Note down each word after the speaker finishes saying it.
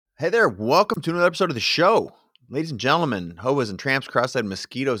Hey there, welcome to another episode of the show. Ladies and gentlemen, hobos and tramps, cross-eyed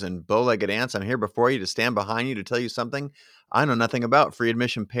mosquitoes, and bow-legged ants, I'm here before you to stand behind you to tell you something I know nothing about. Free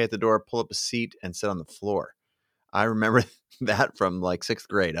admission, pay at the door, pull up a seat, and sit on the floor. I remember that from like 6th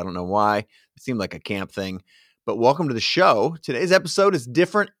grade. I don't know why. It seemed like a camp thing. But welcome to the show. Today's episode is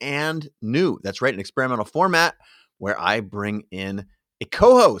different and new. That's right, an experimental format where I bring in a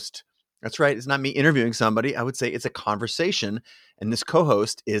co-host. That's right, it's not me interviewing somebody. I would say it's a conversation. And this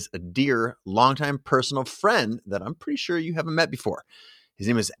co-host is a dear, longtime personal friend that I'm pretty sure you haven't met before. His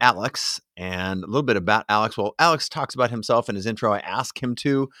name is Alex. And a little bit about Alex. Well, Alex talks about himself in his intro. I ask him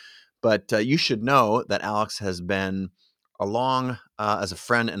to. But you should know that Alex has been along as a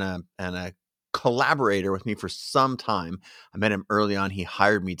friend and a collaborator with me for some time. I met him early on. He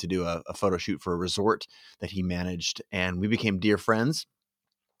hired me to do a photo shoot for a resort that he managed, and we became dear friends.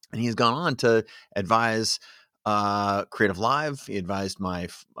 And he has gone on to advise Creative Live. He advised my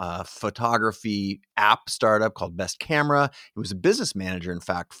photography app startup called Best Camera. He was a business manager, in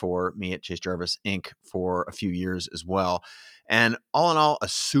fact, for me at Chase Jarvis Inc. for a few years as well. And all in all, a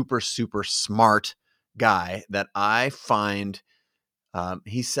super, super smart guy that I find,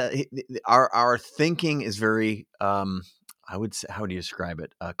 he said, our thinking is very, I would say, how do you describe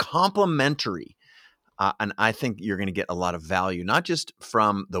it? Complementary. And I think you're going to get a lot of value, not just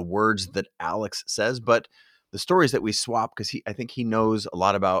from the words that Alex says, but the stories that we swap, because I think he knows a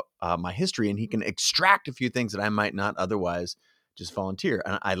lot about my history, and he can extract a few things that I might not otherwise just volunteer.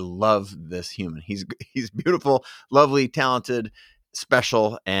 And I love this human. He's beautiful, lovely, talented,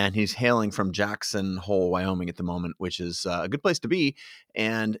 special, and he's hailing from Jackson Hole, Wyoming at the moment, which is a good place to be.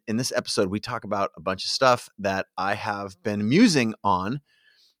 And in this episode, we talk about a bunch of stuff that I have been musing on.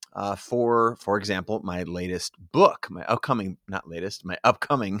 For example, my latest book, my upcoming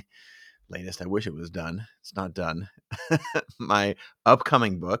latest. I wish it was done. It's not done. My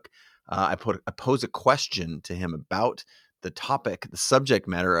upcoming book. I pose a question to him about the topic, the subject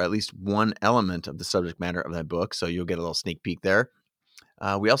matter, or at least one element of the subject matter of that book. So you'll get a little sneak peek there.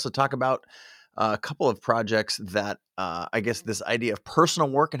 We also talk about a couple of projects that I guess this idea of personal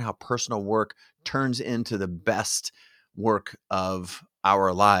work and how personal work turns into the best work of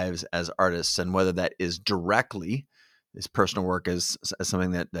our lives as artists, and whether that is directly this personal work as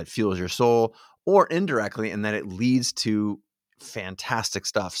something that fuels your soul, or indirectly, and that it leads to fantastic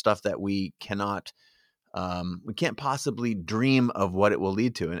stuff that we can't possibly dream of what it will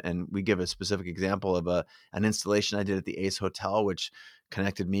lead to. And we give a specific example of an installation I did at the Ace Hotel, which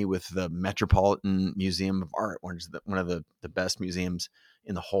connected me with the Metropolitan Museum of Art, which is one of the best museums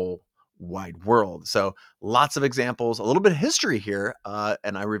in the whole wide world. So lots of examples, a little bit of history here,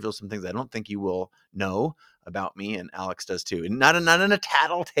 and I reveal some things I don't think you will know about me, and Alex does too. And not in a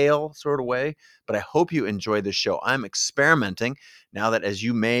tattletale sort of way, but I hope you enjoy this show. I'm experimenting now that, as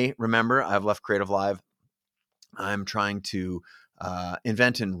you may remember, I've left Creative Live. I'm trying to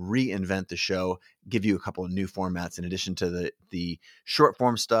invent and reinvent the show, give you a couple of new formats in addition to the short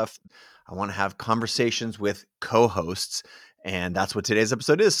form stuff. I want to have conversations with co-hosts, and that's what today's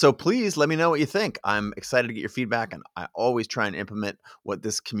episode is. So please let me know what you think. I'm excited to get your feedback, and I always try and implement what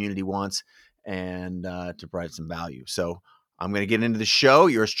this community wants and to provide some value. So I'm going to get into the show.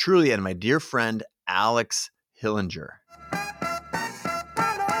 Yours truly and my dear friend, Alex Hillinger.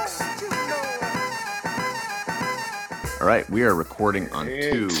 All right, we are recording on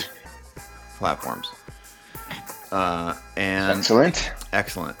 2 platforms. And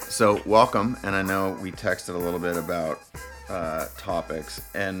Excellent. So welcome. And I know we texted a little bit about topics.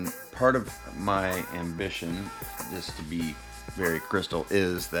 And part of my ambition, just to be very crystal,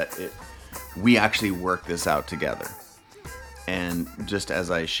 is that we actually work this out together. And just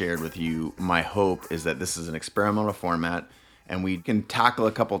as I shared with you, my hope is that this is an experimental format, and we can tackle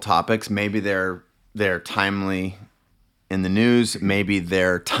a couple topics. Maybe they're timely in the news, maybe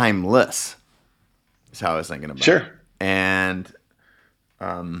they're timeless, is how I was thinking about it. And,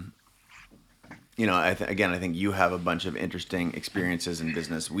 I think you have a bunch of interesting experiences in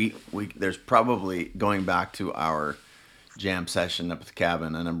business. There's probably, going back to our jam session up at the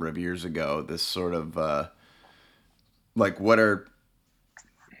cabin a number of years ago, this sort of, what are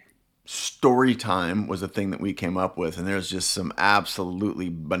story time was a thing that we came up with. And there's just some absolutely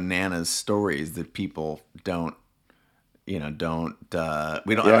bananas stories that people don't,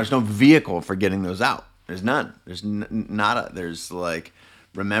 there's no vehicle for getting those out. There's none. There's there's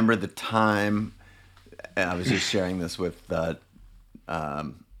remember the time, and I was just sharing this with the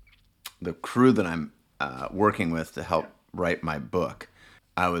crew that I'm working with to help write my book.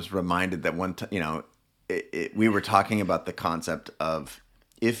 I was reminded that one time, we were talking about the concept of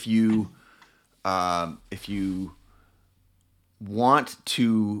if you want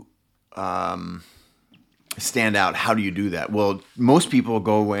to um, stand out, how do you do that? Well, most people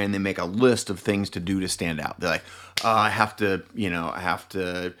go away and they make a list of things to do to stand out. They're like, I have to,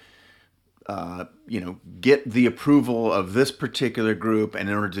 get the approval of this particular group, and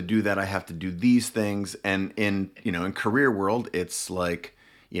in order to do that, I have to do these things. And in career world, it's like,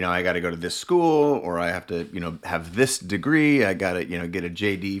 I got to go to this school, or I have to, have this degree. I got to, get a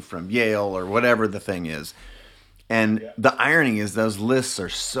JD from Yale or whatever the thing is. And the irony is those lists are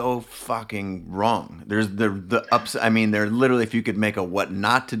so fucking wrong. There's the ups. I mean, they're literally, if you could make a what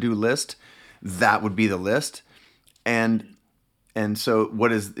not to do list, that would be the list. And so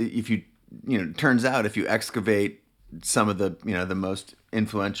what is, if you, turns out if you excavate some of the, the most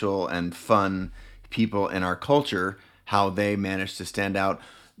influential and fun people in our culture, how they managed to stand out,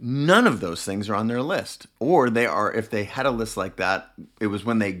 none of those things are on their list. Or they are, if they had a list like that, it was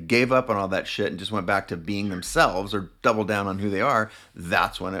when they gave up on all that shit and just went back to being themselves or double down on who they are.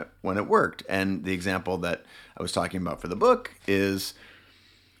 That's when it worked. And the example that I was talking about for the book is,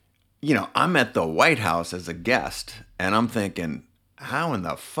 I'm at the White House as a guest, and I'm thinking, how in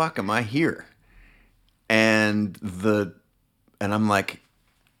the fuck am I here? And I'm like,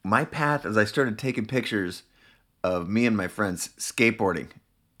 my path, as I started taking pictures of me and my friends skateboarding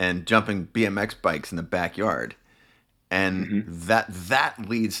and jumping BMX bikes in the backyard, and Hmm. that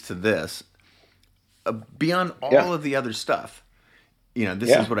leads to this. Beyond Yeah. all of the other stuff, this is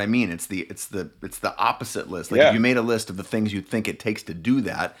Yeah. what I mean. It's the opposite list. Like if you Yeah. made a list of the things you think it takes to do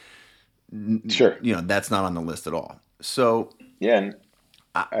that, Sure. that's not on the list at all. So Yeah. And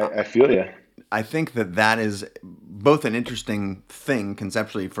I, I feel you. I think that is both an interesting thing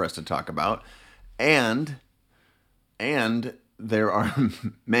conceptually for us to talk about, and there are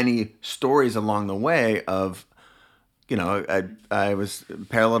many stories along the way of, I was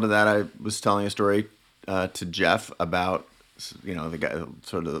parallel to that. I was telling a story to Jeff about, the guy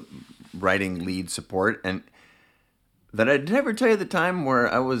sort of writing lead support, and that I did ever tell you the time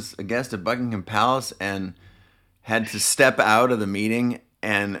where I was a guest at Buckingham Palace and had to step out of the meeting,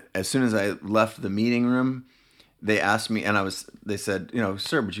 and as soon as I left the meeting room, they asked me, and they said,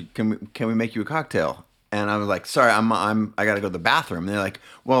 sir, can we make you a cocktail? And I was like, sorry, I got to go to the bathroom. And they're like,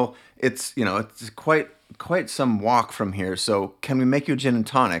 well, it's quite some walk from here, so can we make you a gin and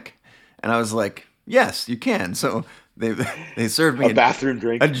tonic? And I was like, yes, you can. So they they served A me bathroom a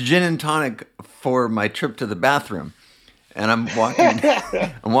drink. gin and tonic for my trip to the bathroom. And I'm walking,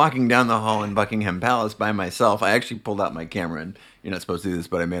 I'm walking down the hall in Buckingham Palace by myself. I actually pulled out my camera, and you're not supposed to do this,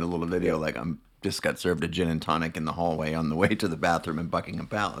 but I made a little Yeah. video like I'm just got served a gin and tonic in the hallway on the way to the bathroom in Buckingham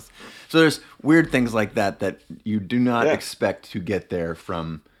Palace. So there's weird things like that you do not Yeah. expect to get there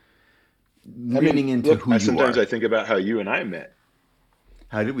from I mean, leaning into look, who I you sometimes are. I think about how you and I met,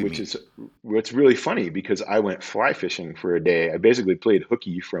 How did we which meet? is what's really funny because I went fly fishing for a day. I basically played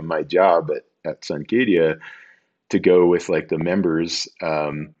hooky from my job at Suncadia to go with like the members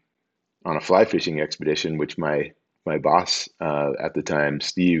on a fly fishing expedition, which my boss at the time,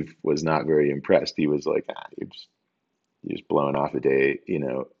 Steve, was not very impressed. He was like, you're just blowing off a day,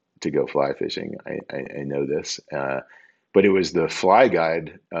 to go fly fishing. I know this. But it was the fly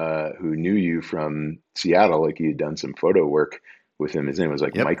guide who knew you from Seattle, like you had done some photo work with him. His name was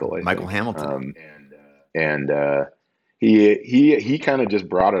like Yep, Michael, I Michael think. Hamilton. And he kind of just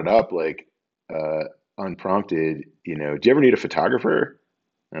brought it up like uh, unprompted. Do you ever need a photographer?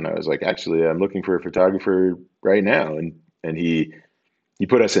 And I was like, actually, I'm looking for a photographer right now. And he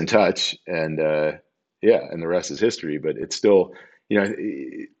put us in touch, and yeah, and the rest is history. But it's still, you know,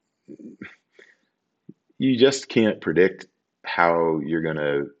 you just can't predict how you're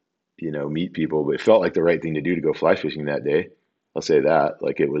gonna, meet people. But it felt like the right thing to do to go fly fishing that day. I'll say that.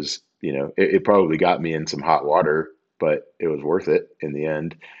 Like it was, it probably got me in some hot water, but it was worth it in the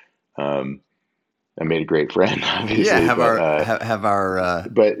end. Um, I made a great friend, Yeah, obviously, but but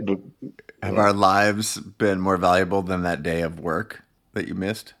have yeah, our lives been more valuable than that day of work that you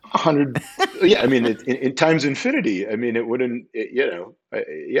missed? 100. Yeah, I mean, in times infinity. I mean, it wouldn't.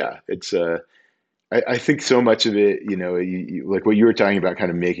 Yeah, it's. I think so much of it, like what you were talking about,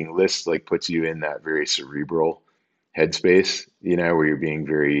 kind of making lists, like puts you in that very cerebral headspace, where you're being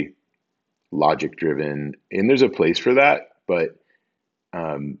very logic driven, and there's a place for that, but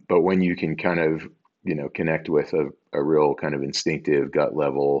when you can kind of, connect with a real kind of instinctive gut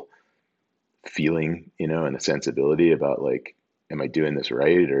level feeling, and a sensibility about like, am I doing this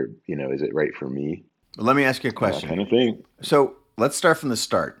right? Or, is it right for me? Well, let me ask you a That question. kind of thing. So let's start from the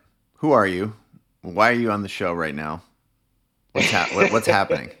start. Who are you? Why are you on the show right now? What's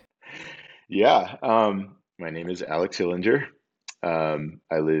happening? Yeah. My name is Alex Hillinger.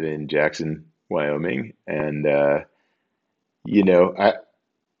 I live in Jackson, Wyoming, and you know,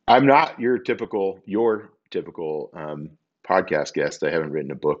 I I'm not your typical podcast guest. I haven't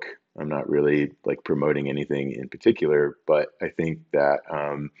written a book. I'm not really like promoting anything in particular, but I think that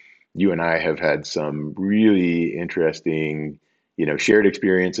you and I have had some really interesting, shared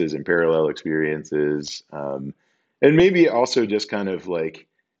experiences and parallel experiences, and maybe also just kind of like,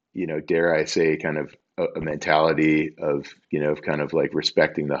 dare I say, kind of a mentality of, of kind of like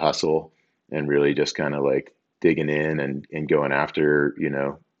respecting the hustle and really just kind of like digging in and going after,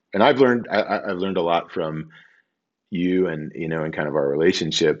 and I've learned a lot from you and and kind of our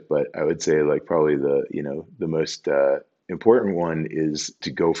relationship, but I would say like probably the most important one is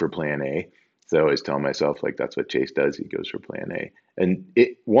to go for plan A. So I always tell myself like that's what Chase does. He goes for plan A. And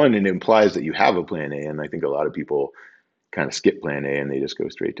it implies that you have a plan A, and I think a lot of people kind of skip plan A and they just go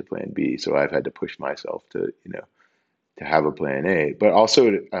straight to plan B. So I've had to push myself to to have a plan A. But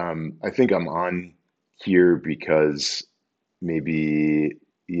also I think I'm on here because maybe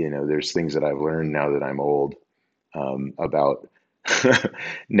there's things that I've learned now that I'm old, about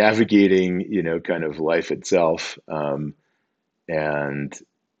navigating, kind of life itself. And, and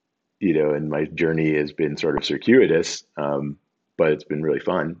my journey has been sort of circuitous, but it's been really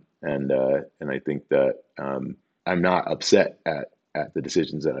fun. And I think that I'm not upset at the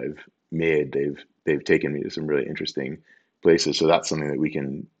decisions that I've made. They've taken me to some really interesting places. So that's something that we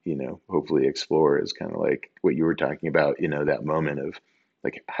can, hopefully explore, is kind of like what you were talking about, that moment of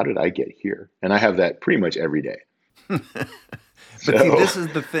like, how did I get here? And I have that pretty much every day. But see, So this is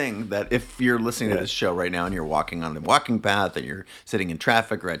the thing that if you're listening to yeah. this show right now and you're walking on the walking path and you're sitting in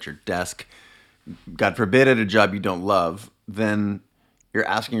traffic or at your desk, God forbid at a job you don't love, then you're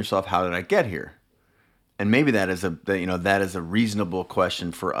asking yourself, how did I get here? And maybe that is a reasonable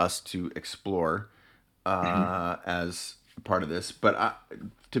question for us to explore as part of this. But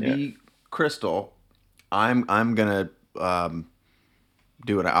to Yeah. be crystal, I'm gonna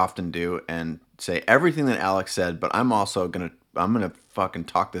do what I often do and say everything that Alex said, but I'm gonna fucking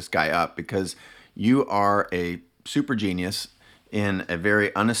talk this guy up because you are a super genius in a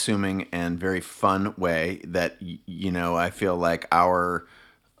very unassuming and very fun way that I feel like our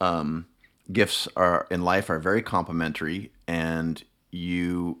gifts are in life are very complementary. And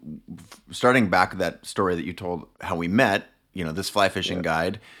you, starting back that story that you told how we met, this fly fishing Yeah.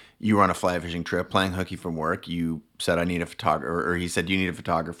 guide, you were on a fly fishing trip playing hooky from work. You said, I need a photographer, or he said, you need a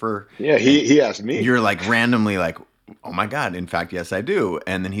photographer. Yeah. And He asked me. you're like randomly like, oh my God, in fact, yes, I do.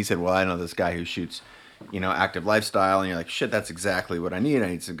 And then he said, well, I know this guy who shoots, active lifestyle. And you're like, shit, that's exactly what I need. I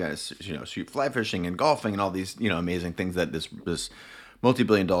need some guys, shoot fly fishing and golfing and all these, amazing things that this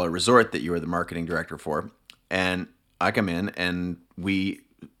multi-billion-dollar resort that you were the marketing director for. And I come in and we,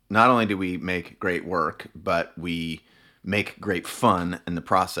 not only do we make great work, but we make great fun in the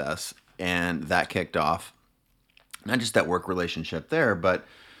process. And that kicked off not just that work relationship there, but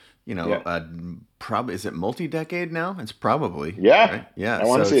Yeah. probably, is it multi-decade now? It's probably Yeah. right. Yeah. I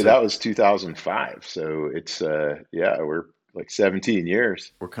want to So say it's a that was 2005. So it's, yeah, we're like 17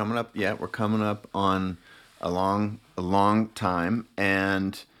 years. we're coming up. Yeah, we're coming up on a long time,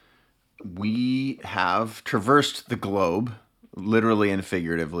 and we have traversed the globe, literally and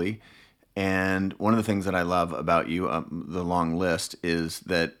figuratively. And one of the things that I love about you, the long list, is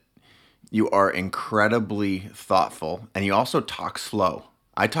that you are incredibly thoughtful, and you also talk slow.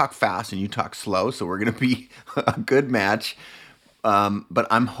 I talk fast, and you talk slow, so we're going to be a good match. But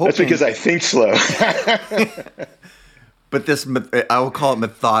I'm That's because hoping, I think slow. but I will call it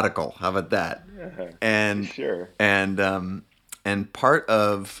methodical. How about that? And Sure. and part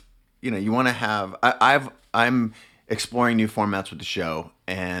of you want to have I'm exploring new formats with the show,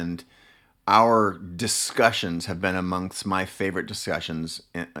 and our discussions have been amongst my favorite discussions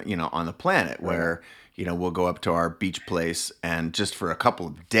on the planet, Right. where we'll go up to our beach place and just for a couple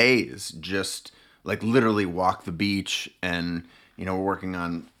of days just like literally walk the beach. And we're working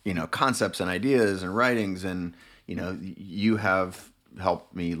on concepts and ideas and writings. And you have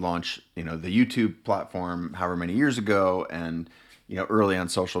helped me launch the YouTube platform however many years ago. And early on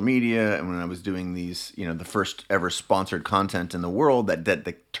social media, and when I was doing these, the first ever sponsored content in the world, that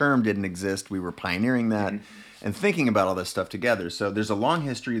the term didn't exist. We were pioneering that Hmm. and thinking about all this stuff together. So there's a long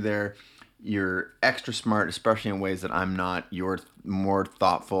history there. You're extra smart, especially in ways that I'm not. You're more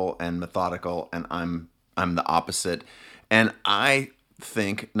thoughtful and methodical, and I'm the opposite. And I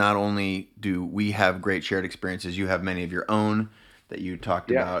think not only do we have great shared experiences, you have many of your own that you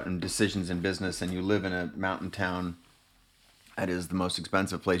talked Yeah. about, and decisions in business, and you live in a mountain town that is the most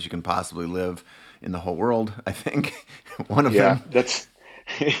expensive place you can possibly live in the whole world, I think. One of Yeah. them. That's,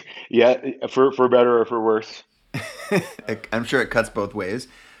 yeah, for better or for worse. I'm sure it cuts both ways.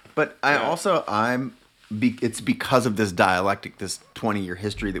 But Yeah. I'm it's because of this dialectic, this 20-year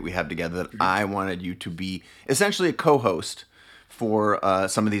history that we have together, that Mhm. I wanted you to be essentially a co-host for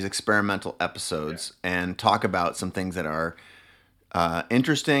some of these experimental Yeah. episodes and talk about some things that are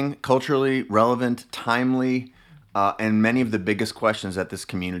interesting, culturally relevant, timely, and many of the biggest questions that this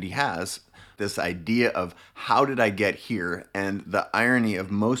community has. This idea of how did I get here? And the irony of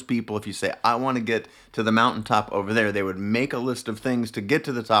most people, if you say, I want to get to the mountaintop over there, they would make a list of things to get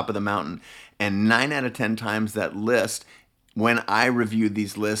to the top of the mountain. And 9 out of 10 times that list, when I reviewed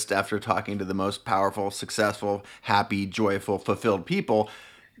these lists after talking to the most powerful, successful, happy, joyful, fulfilled people,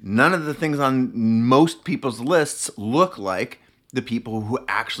 none of the things on most people's lists look like the people who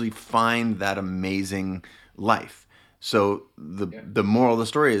actually find that amazing life. So Yeah. the moral of the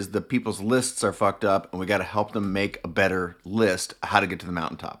story is the people's lists are fucked up, and we got to help them make a better list how to get to the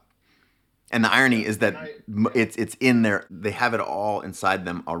mountaintop. And the Yeah. irony is And that yeah. it's in there. They have it all inside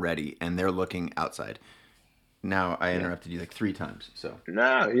them already, and they're looking outside. Now I Yeah. interrupted you like 3 times. So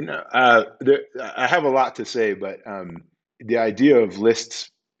No, I have a lot to say, but the idea of lists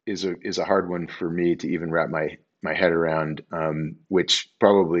is a hard one for me to even wrap my head around, which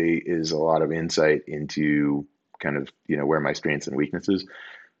probably is a lot of insight into kind of, where my strengths and weaknesses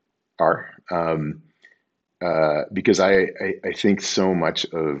are. Because I think so much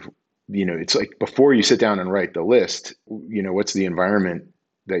of, it's like before you sit down and write the list, what's the environment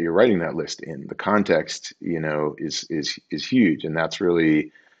that you're writing that list in? The context, is huge, and that's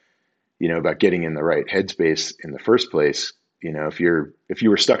really, about getting in the right headspace in the first place. If you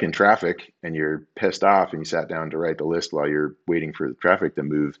were stuck in traffic and you're pissed off and you sat down to write the list while you're waiting for the traffic to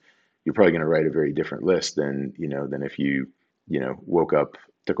move, you're probably going to write a very different list than if you, woke up,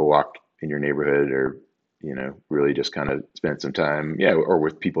 took a walk in your neighborhood, or, really just kind of spent some time, yeah, or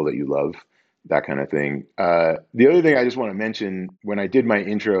with people that you love, that kind of thing. The other thing I just want to mention, when I did my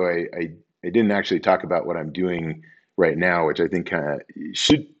intro, I didn't actually talk about what I'm doing right now, which I think kind of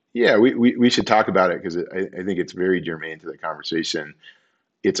should, yeah, we should talk about it because I think it's very germane to the conversation.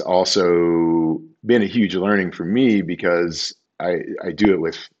 It's also been a huge learning for me because I do it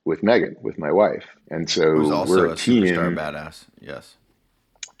with Megan, with my wife, and who's so we're also a a superstar team. badass? Yes.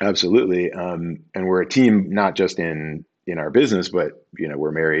 Absolutely. And we're a team, not just in our business, but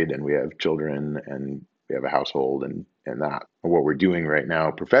we're married and we have children and we have a household, and that. And what we're doing right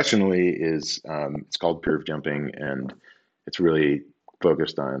now professionally is, it's called curve jumping, and it's really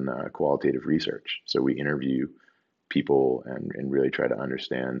focused on qualitative research. So we interview people and really try to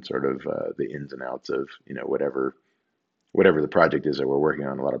understand sort of the ins and outs of whatever the project is that we're working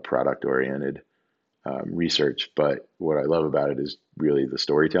on. A lot of product oriented research. But what I love about it is really the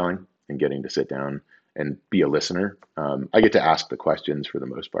storytelling and getting to sit down and be a listener. I get to ask the questions for the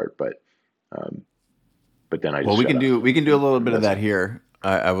most part, um, but then I Well, just shut up we can do a little and bit of that listen. here.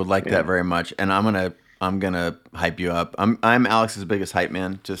 I would like that Yeah. very much, and I'm gonna hype you up. I'm Alex's biggest hype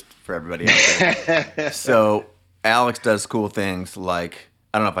man, just for everybody out there. So Alex does cool things like,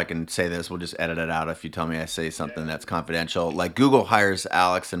 I don't know if I can say this. We'll just edit it out if you tell me I say something Yeah. that's confidential. Like Google hires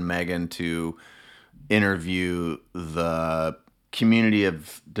Alex and Megan to interview the community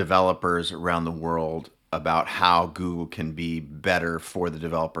of developers around the world about how Google can be better for the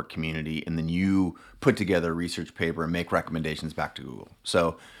developer community, and then you put together a research paper and make recommendations back to Google.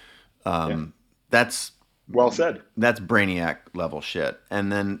 So Yeah. that's Well said. that's brainiac level shit.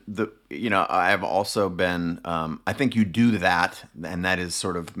 And then I've also been, I think you do that, and that is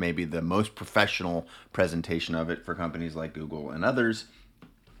sort of maybe the most professional presentation of it for companies like Google and others,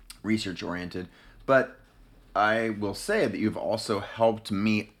 research oriented. But I will say that you've also helped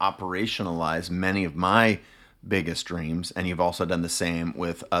me operationalize many of my biggest dreams, and you've also done the same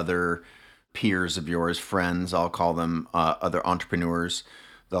with other peers of yours, friends, I'll call them, other entrepreneurs,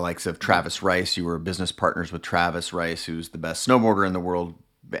 the likes of Mhm. Travis Rice. You were business partners with Travis Rice, who's the best snowboarder in the world,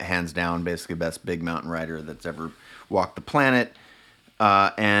 hands down, basically best big mountain rider that's ever walked the planet.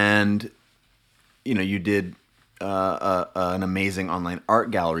 And you did an amazing online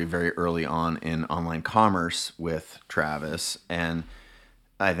art gallery very early on in online commerce with Travis, and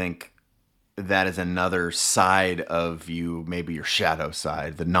I think that is another side of you, maybe your shadow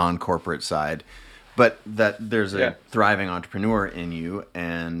side, the non-corporate side, but that there's a Yeah. thriving entrepreneur in you,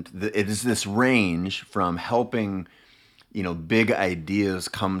 and it is this range from helping big ideas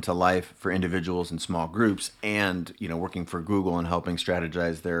come to life for individuals and small groups, and working for Google and helping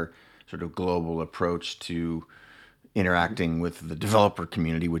strategize their sort of global approach to Mhm. interacting with the developer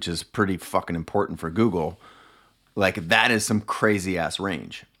community, which is pretty fucking important for Google. Like that is some crazy ass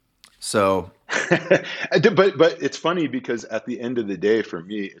range. So But it's funny because at the end of the day, for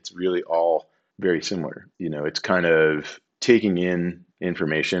me, it's really all very similar. It's kind of taking in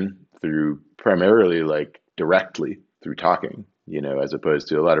information through primarily like directly through talking, as opposed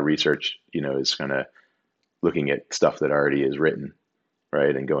to a lot of research, is kind of looking at stuff that already is written,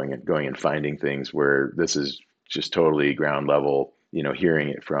 right? And going and finding things where this is just totally ground level, hearing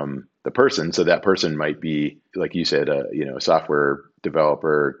it from the person. So that person might be, like you said, a software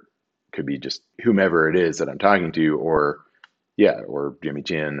developer, could be just whomever it is that I'm talking to, or yeah, or Jimmy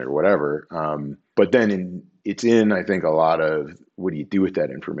Chin or whatever. But then it's in, I think, a lot of what do you do with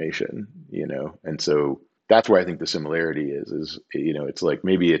that information, And so that's where I think the similarity is, it's like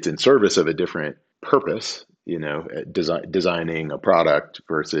maybe it's in service of a different purpose, designing a product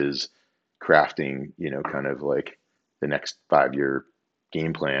versus crafting, kind of like the next 5 year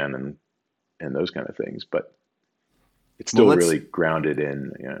game plan and those kind of things. But it's Well, still really grounded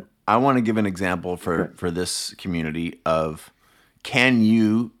in, I want to give an example okay. for this community of, can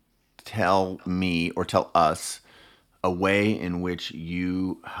you tell me or tell us a way in which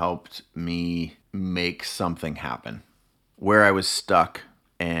you helped me make something happen where I was stuck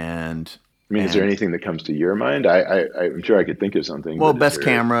and I mean, is there and anything that comes to your mind? I'm sure I could think of something, well, but is best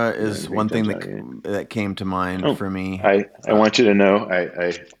there, camera is anything that one thing jumps out at you? that came to mind Oh, for me. I want you to know,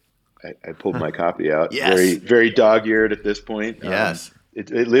 I pulled my copy out, very, Yes. very dog-eared at this point. Yes. It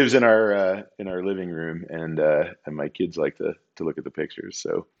lives in our living room, and my kids like to look at the pictures.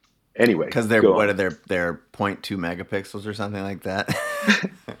 So anyway, Because they're go what on. are they're 0.2 megapixels or something like that.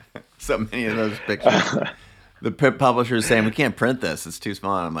 So many of those pictures. The publisher is saying we can't print this; it's too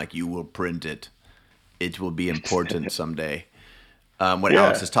small. And I'm like, you will print it. It will be important someday. What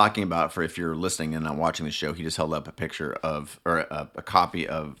Alex Yeah. is talking about, for if you're listening and not watching the show, he just held up a picture of, or a copy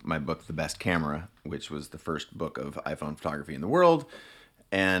of my book, The Best Camera, which was the first book of iPhone photography in the world.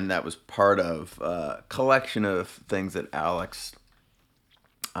 And that was part of a collection of things that Alex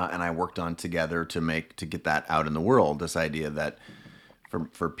and I worked on together to get that out in the world. This idea that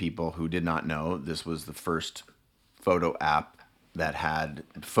for people who did not know, this was the first photo app that had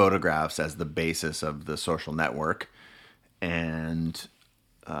photographs as the basis of the social network. And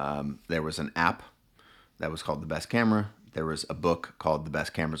there was an app that was called The Best Camera. There was a book called The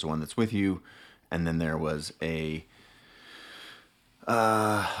Best Camera is the One That's With You. And then there was an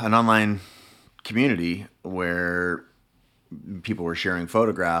online community where people were sharing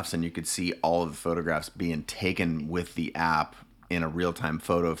photographs, and you could see all of the photographs being taken with the app in a real-time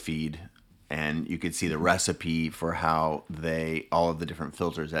photo feed, and you could see the recipe for how all of the different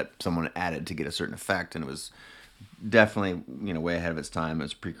filters that someone added to get a certain effect. And it was definitely, way ahead of its time. It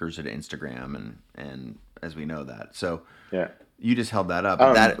was a precursor to Instagram, and as we know that. So Yeah. you just held that up, but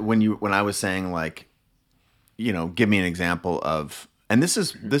Um, that when I was saying, like, give me an example of, and this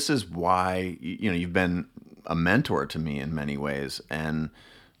is why, you've been a mentor to me in many ways, and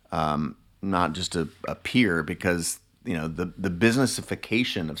not just a peer, because the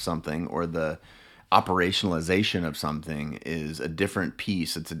businessification of something, or the operationalization of something, is a different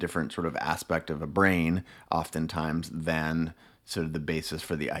piece. It's a different sort of aspect of a brain, oftentimes, than sort of the basis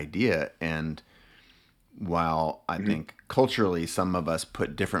for the idea. And while I mhm. think culturally some of us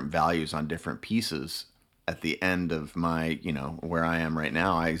put different values on different pieces, at the end of my, where I am right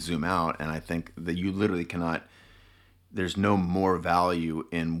now, I zoom out and I think that you literally cannot, there's no more value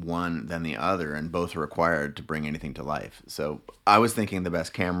in one than the other, and both are required to bring anything to life. So I was thinking The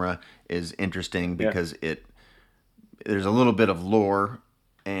Best Camera is interesting Yeah. because there's a little bit of lore,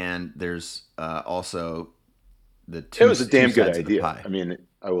 and there's also the It two was a two damn good sides of the idea. pie. I mean,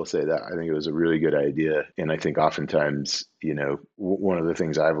 I will say that. I think it was a really good idea. And I think oftentimes, one of the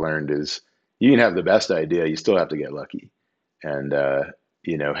things I've learned is you can have the best idea, you still have to get lucky. And,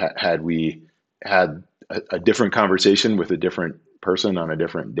 had we had a different conversation with a different person on a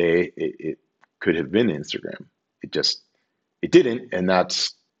different day, it could have been Instagram. It didn't. And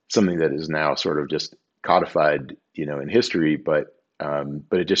that's something that is now sort of just codified, in history. But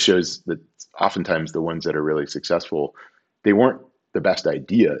it just shows that oftentimes the ones that are really successful, they weren't the best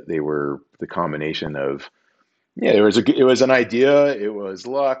idea. They were the combination of, yeah, it was an idea, it was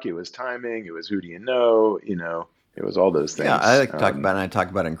luck, it was timing, it was who do you know, it was all those Yeah, I things. like to talk about it, and I talk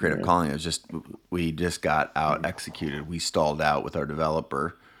about it in Creative Yeah, Calling. It was just, we just got out executed. We stalled out with our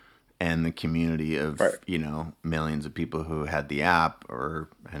developer and the community right. of, millions of people who had the app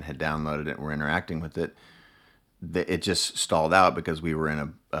and had downloaded it and were interacting with it. It just stalled out because we were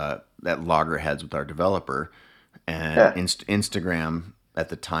in at loggerheads with our developer, and Yeah, Instagram at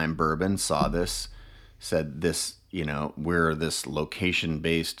the time, Bourbon, saw this, said this, we're this location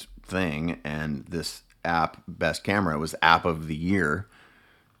based thing, and this app, Best Camera, was app of the year,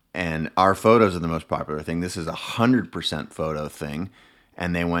 and our photos are the most popular thing. This is 100% photo thing,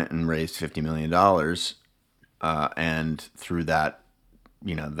 and they went and raised $50 million and through that,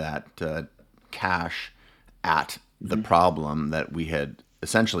 that cash at the Hmm. problem that we had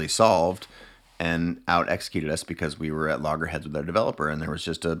essentially solved and out executed us because we were at loggerheads with our developer and there was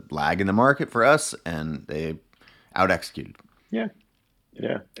just a lag in the market for us and they out executed. Yeah,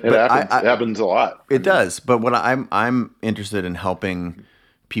 yeah, it But happens. It happens a lot. I it mean, does. But what I'm interested in helping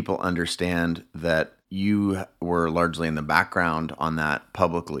people understand that you were largely in the background on that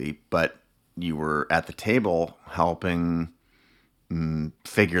publicly, but you were at the table helping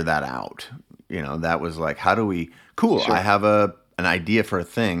figure that out. That was like, how do we? Cool. I sure. have an idea for a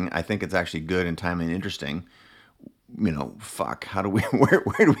thing. I think it's actually good and timely and interesting. Fuck, how do we,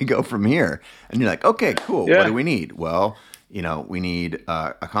 where do we go from here? And you're like, okay, cool. What do Yeah, we need? Well, we need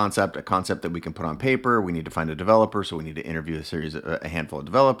a concept that we can put on paper. We need to find a developer. So we need to interview a handful of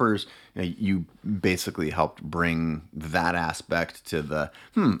developers. You basically helped bring that aspect to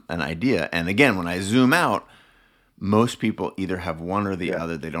an idea. And again, when I zoom out, most people either have one or the yeah.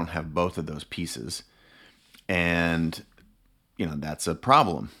 other. They don't have both of those pieces. And, that's a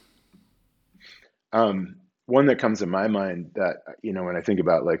problem. One that comes to my mind that, when I think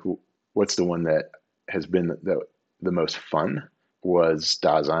about like what's the one that has been the most fun was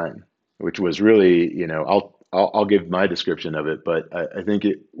Dasein, which was really, I'll give my description of it, but I think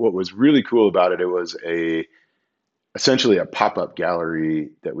what was really cool about it, it was essentially a pop-up gallery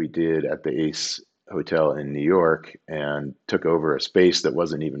that we did at the Ace Hotel in New York and took over a space that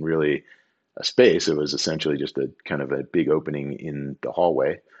wasn't even really a space. It was essentially just a kind of a big opening in the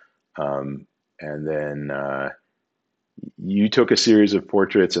hallway. And then you took a series of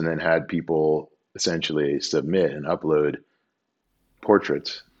portraits and then had people essentially submit and upload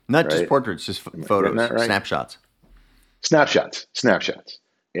portraits, Not just right? portraits, just Am I getting photos, that right? snapshots. Snapshots.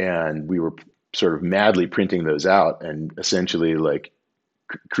 And we were sort of madly printing those out and essentially like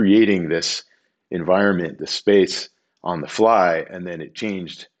creating this environment, this space on the fly. And then it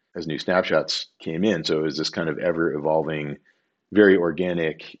changed as new snapshots came in. So it was this kind of ever evolving, very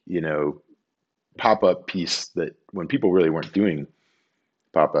organic, pop up piece that when people really weren't doing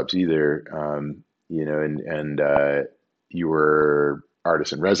pop ups either, and you were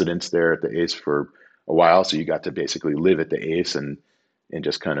artist in residence there at the Ace for a while, so you got to basically live at the Ace and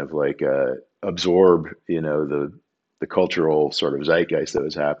just kind of like absorb, the cultural sort of zeitgeist that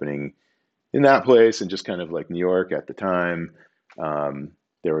was happening in that place, and just kind of like New York at the time.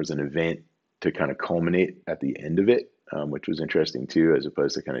 There was an event to kind of culminate at the end of it, which was interesting too, as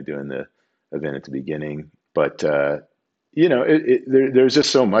opposed to kind of doing the event at the beginning. But there's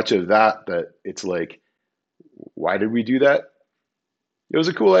just so much of that that it's like, why did we do that? It was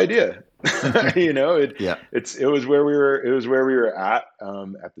a cool idea. Yeah. It was where we were at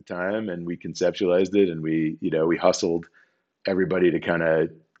the time, and we conceptualized it, and we hustled everybody to kind of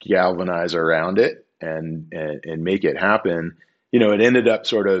galvanize around it and make it happen. It ended up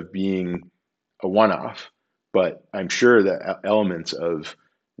sort of being a one-off, but I'm sure that elements of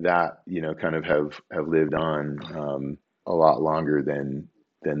that, kind of have lived on a lot longer than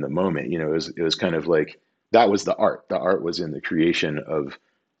the moment. It was kind of like that was the art. The art was in the creation of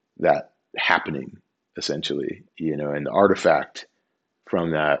that happening, essentially. And the artifact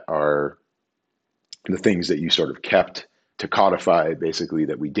from that are the things that you sort of kept to codify basically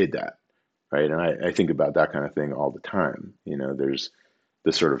that we did that, right? And I think about that kind of thing all the time. There's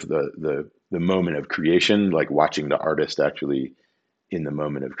the sort of the moment of creation, like watching the artist actually in the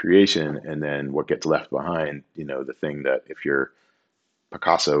moment of creation, and then what gets left behind, the thing that if you're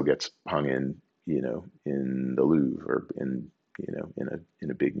Picasso gets hung in the Louvre or in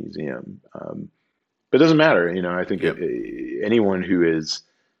a big museum. But it doesn't matter. I think Yep. anyone who is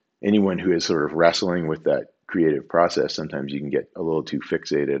sort of wrestling with that creative process, sometimes you can get a little too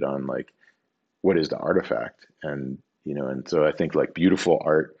fixated on like what is the artifact, and so I think like beautiful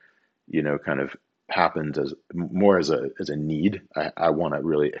art, kind of happens as more as a need. I want to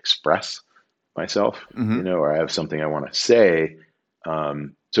really express myself, Hmm. or I have something I want to say.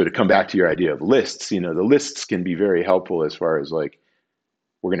 So to come back to your idea of lists, the lists can be very helpful as far as like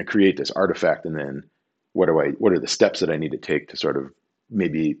we're going to create this artifact, and then what are the steps that I need to take to sort of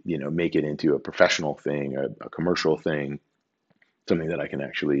maybe make it into a professional thing, a commercial thing, something that I can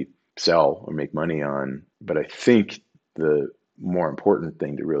actually sell or make money on. But I think the more important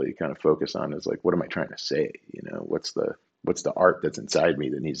thing to really kind of focus on is like, what am I trying to say? What's the art that's inside me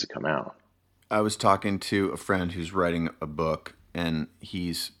that needs to come out? I was talking to a friend who's writing a book, and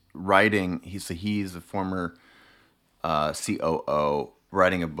he's writing. He's a former COO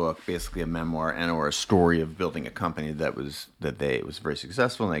writing a book, basically a memoir and or a story of building a company that was very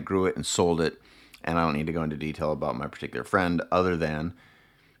successful, and they grew it and sold it. And I don't need to go into detail about my particular friend, other than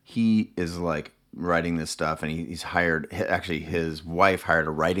he is like writing this stuff, and he's hired. Actually, his wife hired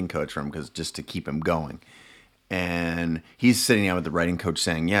a writing coach for him because just to keep him going. And he's sitting down with the writing coach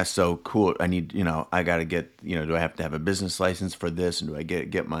saying, "Yeah, so cool. I need, I got to get, do I have to have a business license for this, and do I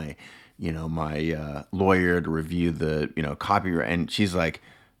get my, my lawyer to review the, copyright?" And she's like,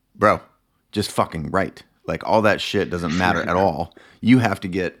 "Bro, just fucking write. Like all that shit doesn't matter at all. You have to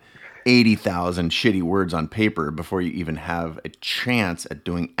get 80,000 shitty words on paper before you even have a chance at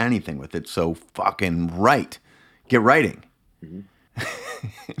doing anything with it. So fucking write. Get writing." Mhm.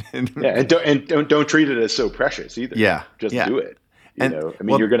 Yeah, and don't treat it as so precious either. Yeah, Just yeah. do it. And I mean,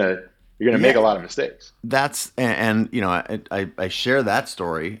 well, you're gonna make a yeah, lot of mistakes. that's and I share that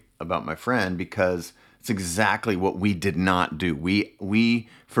story about my friend because it's exactly what we did not do. We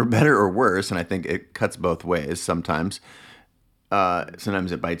for better or worse, and I think it cuts both ways sometimes.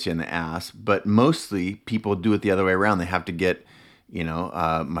 Sometimes it bites you in the ass, but mostly people do it the other way around. They have to get,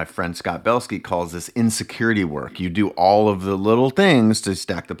 my friend Scott Belsky calls this insecurity work. You do all of the little things to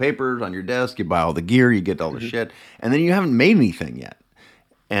stack the papers on your desk, you buy all the gear, you get all the Hmm. shit, and then you haven't made anything yet.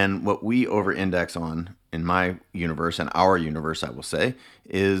 And what we over index on in my universe and our universe, I will say,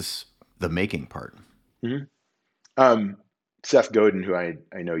 is the making part. Hmm. Um, Seth Godin, who I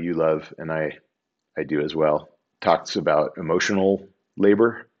know you love, and I do as well, talks about emotional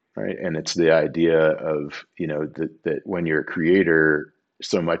labor, right? And it's the idea of, that when you're a creator,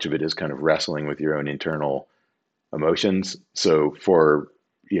 so much of it is kind of wrestling with your own internal emotions. So for,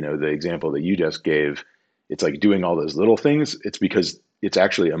 the example that you just gave, it's like doing all those little things. It's because it's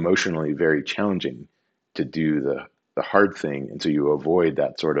actually emotionally very challenging to do the hard thing. And so you avoid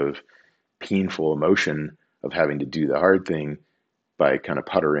that sort of painful emotion of having to do the hard thing by kind of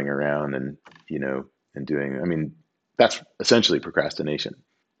puttering around you know, and doing, I mean, that's essentially procrastination.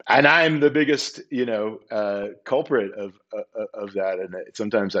 And I'm the biggest, culprit of that. And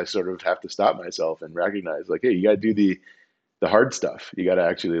sometimes I sort of have to stop myself and recognize, like, hey, you got to do the hard stuff. You got to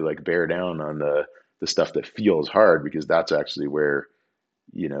actually like bear down on the stuff that feels hard because that's actually where,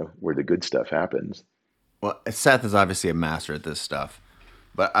 where the good stuff happens. Well, Seth is obviously a master at this stuff,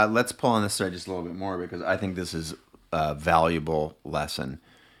 but let's pull on this thread just a little bit more because I think this is a valuable lesson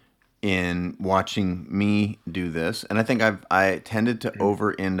in watching me do this. And I think I tended to Mhm.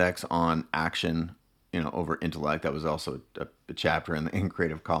 over-index on action, over intellect. That was also a chapter in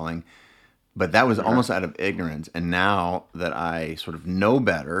Creative Calling, but that was Uh-huh. almost out of ignorance. And now that I sort of know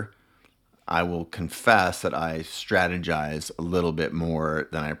better, I will confess that I strategize a little bit more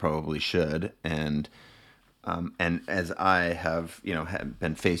than I probably should. And as I have, have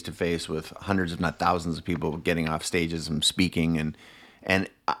been face to face with hundreds, if not thousands, of people getting off stages and speaking, and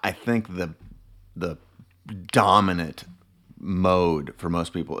I think the dominant mode for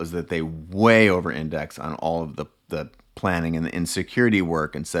most people is that they way over index on all of the planning and the insecurity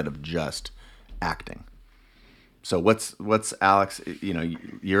work instead of just acting. So what's Alex?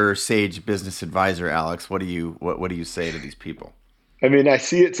 You're sage business advisor, Alex. What do you say to these people? I mean, I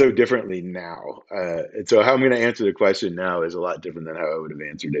see it so differently now. And so how I'm going to answer the question now is a lot different than how I would have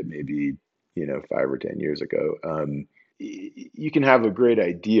answered it maybe, 5 or 10 years ago. You can have a great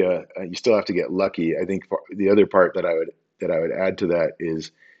idea. You still have to get lucky. I think the other part that I would add to that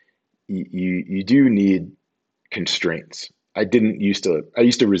is you do need constraints. I used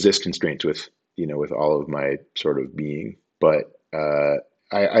to resist constraints with all of my sort of being, but I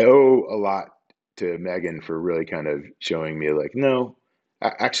owe a lot to Megan for really kind of showing me like, no,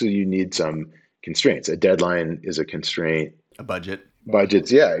 actually you need some constraints. A deadline is a constraint. A budget.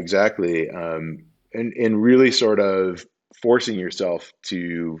 Budgets, yeah, exactly. And really sort of forcing yourself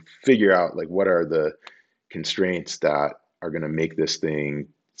to figure out like what are the constraints that are going to make this thing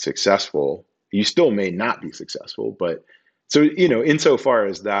successful. You still may not be successful, but so, insofar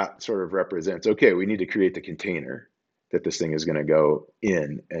as that sort of represents, okay, we need to create the container that this thing is going to go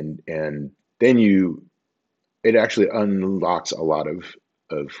in, and then it actually unlocks a lot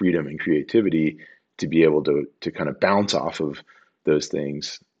of freedom and creativity to be able to kind of bounce off of those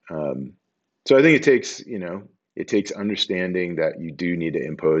things. So I think it takes understanding that you do need to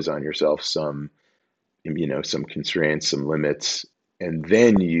impose on yourself some constraints, some limits, and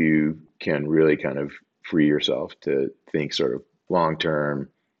then you can really kind of free yourself to think sort of long term,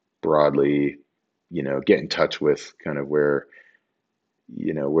 broadly, get in touch with kind of where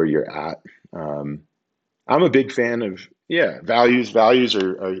you're at. Um, I'm a big fan of, yeah, values. Values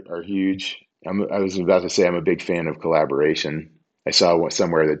are huge. I was about to say I'm a big fan of collaboration. I saw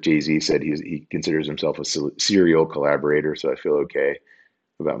somewhere that Jay-Z said he considers himself a serial collaborator, so I feel okay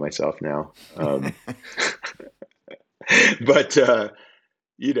about myself now. But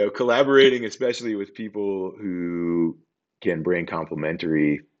collaborating, especially with people who can bring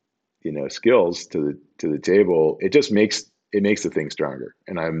complementary skills to the table, it makes the thing stronger.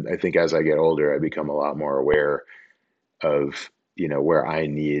 And I think as I get older, I become a lot more aware of where I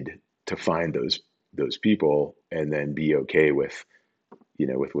need to find those people, and then be okay with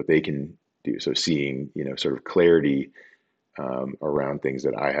what they can do. So seeing sort of clarity around things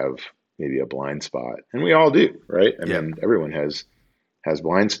that I have maybe a blind spot, and we all do, right? I Yep. mean, everyone has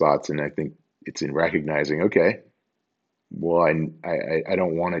blind spots, and I think it's in recognizing, okay, well, I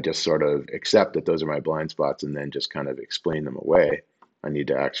don't want to just sort of accept that those are my blind spots and then just kind of explain them away. I need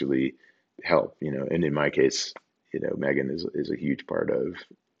to actually help, and in my case, Megan is a huge part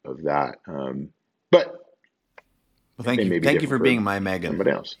of that. But Well, it may be thank you different for for being my Megan.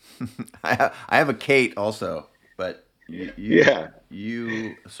 somebody else. I have a Kate also, but Yeah.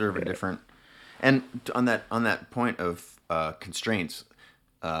 you serve a Yeah. different. And on that point of constraints,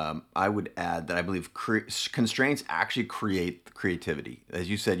 I would add that I believe constraints actually create creativity. As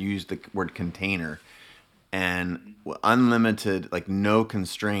you said, you used the word container, and unlimited, like no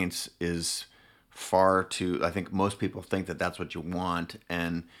constraints, is far too. I think most people think that that's what you want,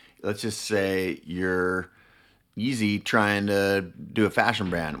 and let's just say you're easy trying to do a fashion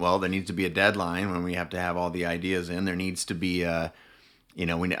brand. Well, there needs to be a deadline when we have to have all the ideas in. There needs to be we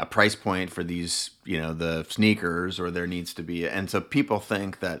need a price point for these, the sneakers, or there needs to be, and so people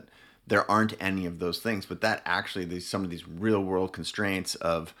think that there aren't any of those things, but that actually, these some of these real world constraints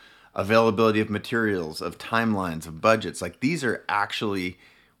of availability of materials, of timelines, of budgets, like these are actually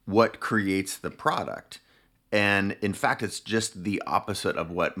what creates the product. And in fact, it's just the opposite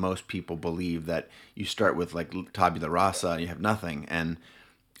of what most people believe, that you start with like tabula rasa and you have nothing. And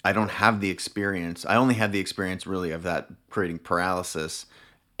I don't have the experience. I only had the experience really of that creating paralysis.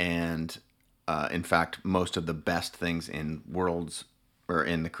 And in fact, most of the best things in worlds or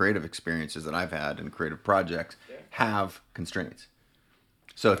in the creative experiences that I've had in creative projects have constraints.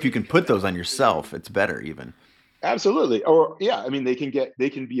 So if you can put those on yourself, it's better even. Absolutely. Or yeah, I mean they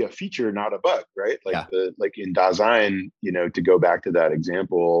can be a feature, not a bug, right? Yeah. Like in Dasein, to go back to that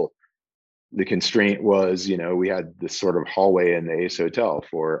example, the constraint was, we had this sort of hallway in the Ace Hotel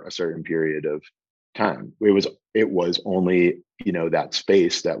for a certain period of time. It was only, that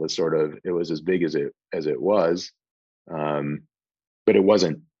space that was sort of, it was as big as it was. Um, but it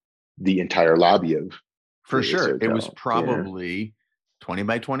wasn't the entire lobby of For the Ace sure. It was Hotel. probably 20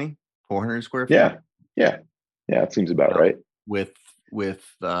 by 20, 400 square feet. Yeah. Yeah. Yeah. It seems about Yep. right. With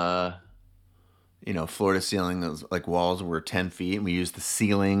floor to ceiling, those like walls were 10 feet. And we used the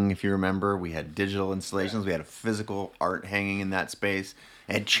ceiling, if you remember. We had digital installations. We had a physical art hanging in that space.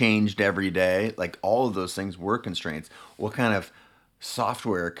 It changed every day. Like all of those things were constraints. What kind of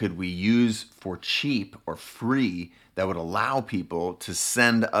software could we use for cheap or free that would allow people to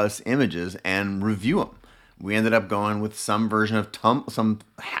send us images and review them? We ended up going with some version of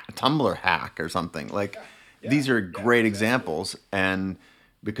Tumblr hack or something. Like Yeah. these are Yeah. great Exactly. examples, and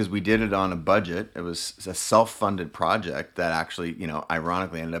because we did it on a budget, it was a self-funded project that actually,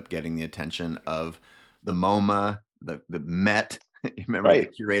 ironically ended up getting the attention of the MoMA, the Met. You remember the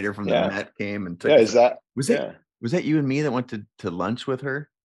Right. curator from the Yeah. Met came and Yeah. took us. Is that, Was it yeah. was that you and me that went to lunch with her?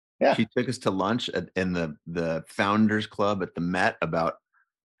 Yeah. She took us to lunch in the Founders Club at the Met about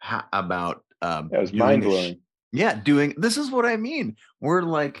about That was doing mind a blowing. yeah, doing this is what I mean. We're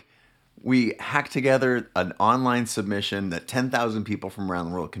like, we hacked together an online submission that 10,000 people from around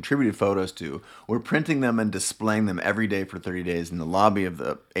the world contributed photos to. We're printing them and displaying them every day for 30 days in the lobby of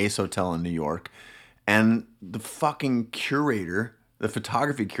the Ace Hotel in New York. And the fucking curator, the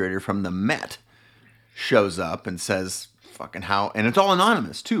photography curator from the Met, shows up and says, fucking how, and it's all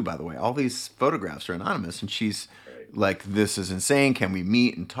anonymous too, by the way. All these photographs are anonymous. And she's Right. like, this is insane. Can we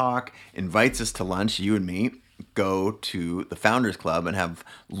meet and talk? Invites us to lunch, you and me, go to the Founders Club and have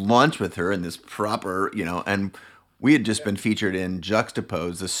lunch with her in this proper, and we had just been featured in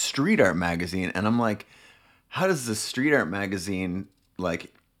Juxtapose, the street art magazine. And I'm like, how does the street art magazine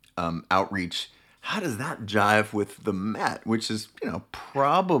like outreach? How does that jive with the Met, which is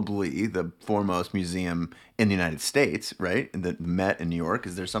probably the foremost museum in the United States, right? And the Met in New York.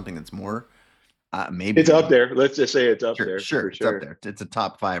 Is there something that's more? Maybe It's you up know. there. Let's just say it's up Sure, there sure, for it's up sure. there. It's a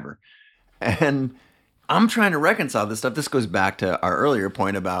top fiver, and I'm trying to reconcile this stuff. This goes back to our earlier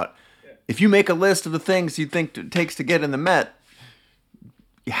point about if you make a list of the things you think it takes to get in the Met,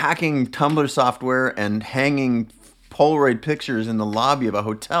 hacking Tumblr software and hanging Polaroid pictures in the lobby of a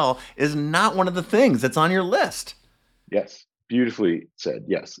hotel is not one of the things that's on your list. Yes. Beautifully said.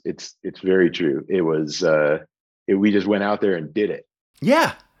 Yes. It's very true. We just went out there and did it.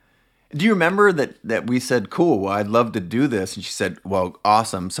 Yeah. Do you remember that we said, "Cool, well, I'd love to do this," and she said, "Well,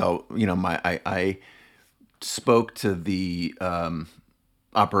 awesome." So my I spoke to the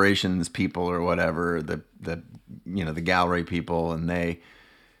operations people or whatever, the the gallery people, and they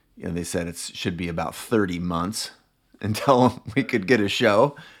said it should be about 30 months until we could get a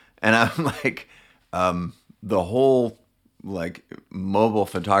show. And I'm like, the whole like mobile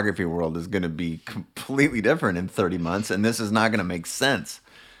photography world is going to be completely different in 30 months, and this is not going to make sense.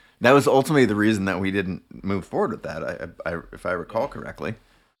 That was ultimately the reason that we didn't move forward with that, if I recall correctly.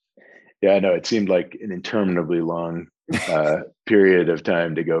 Yeah, I know it seemed like an interminably long period of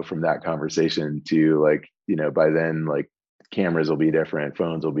time to go from that conversation to like, by then, like cameras will be different,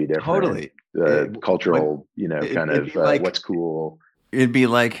 phones will be different, Totally. the cultural, kind It'd of be like what's cool.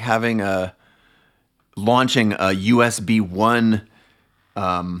 having a launching a USB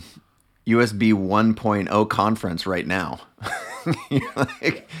 1.0 conference right now. You're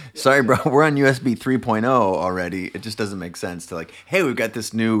like, sorry, bro, we're on USB 3.0 already. It just doesn't make sense to like, hey, we've got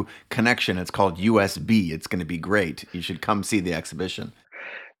this new connection. It's called USB. It's going to be great. You should come see the exhibition.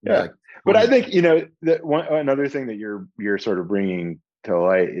 You're Yeah, like but I 20. think that another thing that you're sort of bringing to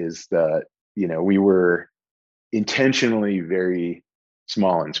light is that we were intentionally very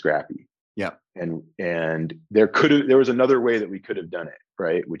small and scrappy, Yeah. and there was another way that we could have done it,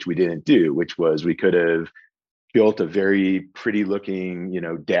 right, which we didn't do, which was we could have built a very pretty looking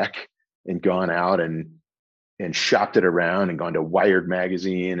deck and gone out and shopped it around and gone to Wired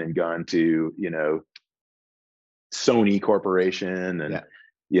magazine and gone to Sony Corporation and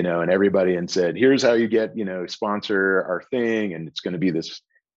Yeah. and everybody, and said, here's how you get sponsor our thing, and it's going to be this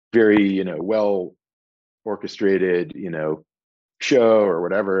very well orchestrated show or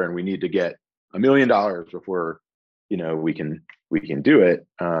whatever, and we need to get $1 million before we can do it.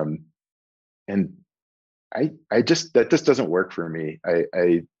 And I just that just doesn't work for me.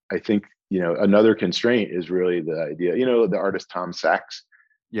 I think another constraint is really the idea. The artist Tom Sachs.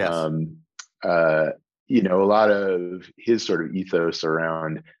 Yes. Um, uh, a lot of his sort of ethos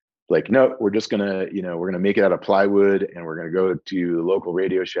around like, no, we're just gonna we're gonna make it out of plywood, and we're gonna go to the local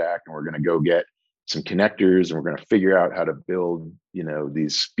Radio Shack, and we're gonna go get some connectors, and we're gonna figure out how to build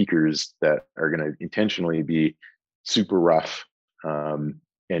these speakers that are gonna intentionally be super rough, and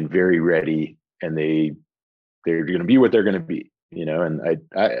very ready, and they're going to be what they're going to be, and I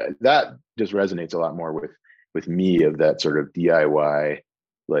that just resonates a lot more with me, of that sort of DIY,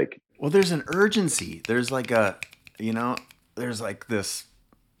 like. Well, there's an urgency. You know, there's like this,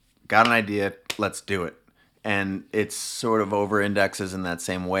 got an idea, let's do it. And it's sort of over indexes in that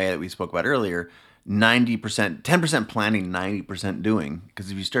same way that we spoke about earlier. 90%, 10% planning, 90% doing.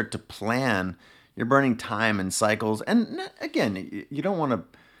 Because if you start to plan, you're burning time and cycles. And again, you don't want to,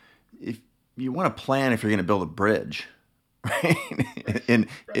 if you want to plan if you're going to build a bridge, right? in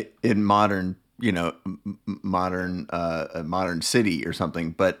in modern, modern city or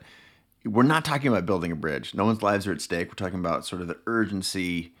something. But we're not talking about building a bridge. No one's lives are at stake. We're talking about sort of the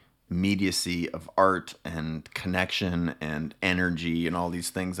urgency, immediacy of art and connection and energy and all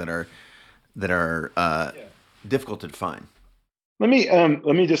these things that are difficult to define. Let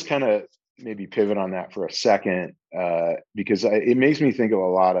me just kind of maybe pivot on that for a second, because it makes me think of a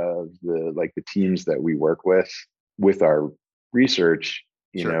lot of the teams that we work with our research.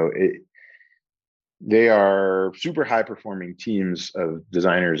 Sure, They are super high performing teams of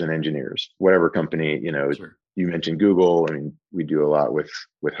designers and engineers, whatever company. sure. You mentioned Google. I mean, we do a lot with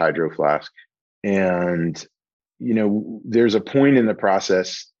Hydro Flask. And there's a point in the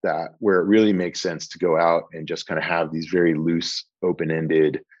process that where it really makes sense to go out and just kind of have these very loose,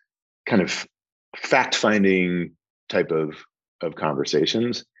 open-ended kind of fact-finding type of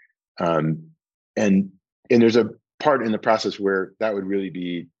conversations. um, and and there's a part in the process where that would really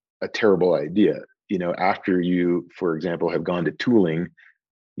be a terrible idea. After you, for example, have gone to tooling,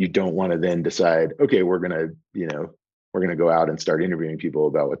 you don't want to then decide, okay, we're gonna go out and start interviewing people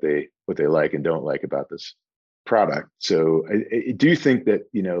about what they like and don't like about this product. So I do think that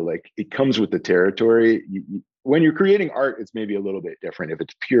like it comes with the territory. When you're creating art, it's maybe a little bit different if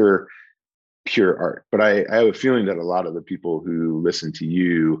it's pure art. But I have a feeling that a lot of the people who listen to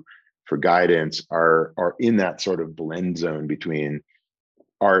you for guidance are in that sort of blend zone between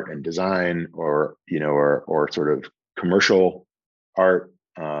art and design, or sort of commercial art,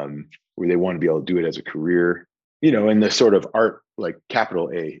 where they want to be able to do it as a career, and the sort of art, like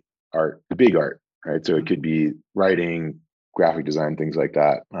capital A art, the big art, right? So it could be writing, graphic design, things like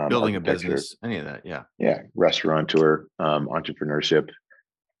that, Building a architecture, business, any of that, yeah. yeah, restaurateur, entrepreneurship,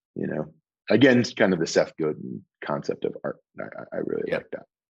 you know. Again, it's kind of the Seth Godin concept of art. I really Yeah. like that.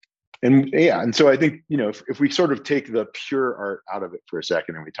 And yeah, and so I think if we sort of take the pure art out of it for a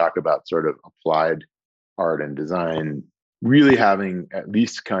second, and we talk about sort of applied art and design, really having at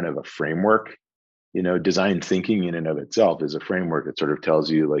least kind of a framework design thinking in and of itself is a framework that sort of tells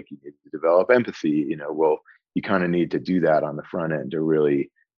you like you need to develop empathy. Well, you kind of need to do that on the front end to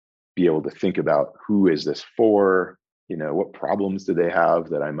really be able to think about who is this for, what problems do they have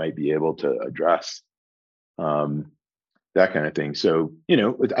that I might be able to address, um, that kind of thing. So,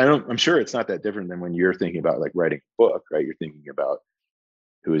 I'm sure it's not that different than when you're thinking about like writing a book, right? You're thinking about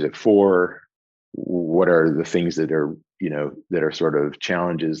who is it for, what are the things that are, that are sort of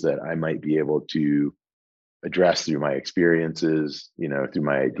challenges that I might be able to address through my experiences, through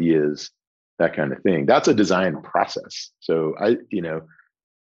my ideas, that kind of thing. That's a design process. So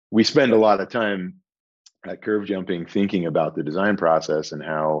we spend a lot of time at Curve Jumping thinking about the design process and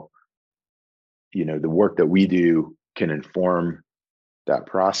how, the work that we do can inform that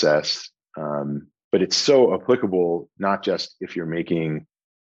process. But it's so applicable, not just if you're making,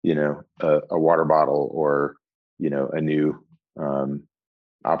 a water bottle or, a new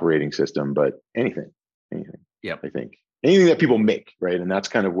operating system, but anything, Yep. I think anything that people make, right? And that's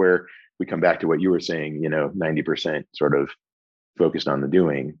kind of where we come back to what you were saying, 90% sort of focused on the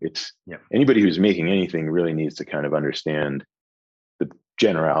doing. It's Yep. anybody who's making anything really needs to kind of understand the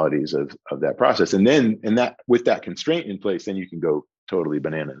generalities of that process. And then, and that with that constraint in place, then you can go totally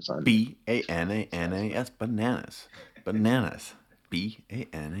bananas on Bananas. Bananas. Bananas.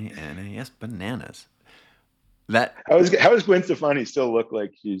 Bananas. Bananas. That how does Gwen Stefani still look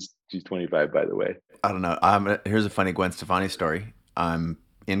like she's 25, by the way? I don't know. Here's a funny Gwen Stefani story. I'm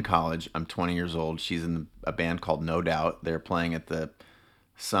in college. I'm 20 years old. She's in a band called No Doubt. They're playing at the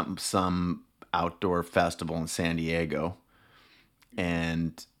some outdoor festival in San Diego,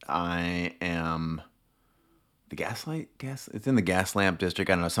 and I am the Gaslight gas. It's in the Gaslamp district.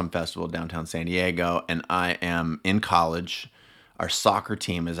 I don't know, some festival downtown San Diego, and I am in college. Our soccer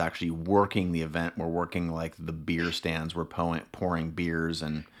team is actually working the event. We're working like the beer stands. We're pouring beers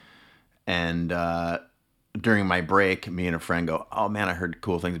and during my break, me and a friend go, "Oh man, I heard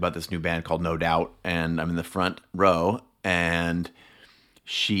cool things about this new band called No Doubt," and I'm in the front row, and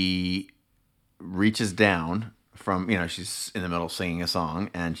she reaches down from she's in the middle singing a song,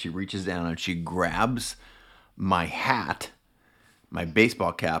 and she reaches down and she grabs my hat, my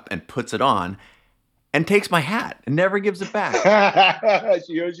baseball cap, and puts it on, and takes my hat and never gives it back.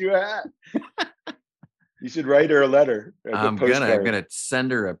 She owes you a hat. You should write her a letter, like a I'm postcard. gonna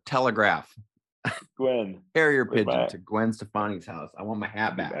send her a telegraph Gwen, carrier with pigeon to Gwen Stefani's house. I want my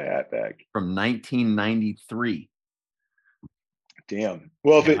hat back my hat back from 1993. Damn.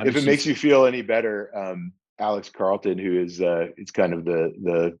 Well, Yeah, how if did it she? makes you feel any better, Alex Carlton, who is kind of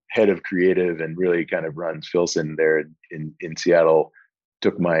the head of creative and really kind of runs Filson there in Seattle,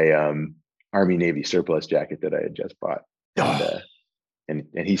 took my Army Navy surplus jacket that I had just bought, and Oh,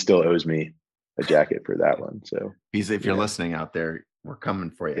 and he still owes me a jacket for that one. So if you you're know, listening out there, we're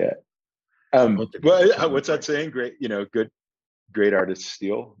coming for you. yeah. Both of you, we're Well, coming what's for that you. saying? Great, great artists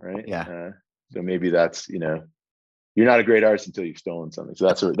steal, right? Yeah, So maybe that's you're not a great artist until you've stolen something.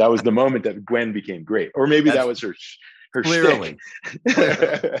 So that was the moment that Gwen became great, or maybe that that's was her shtick. clearly,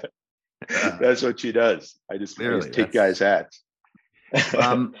 clearly, That's what she does. I clearly. just take That's guys' hats.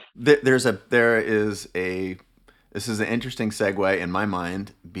 there is a this is an interesting segue in my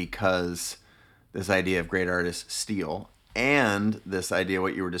mind, because this idea of great artists steal, and this idea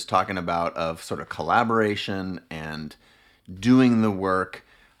what you were just talking about of sort of collaboration and doing the work.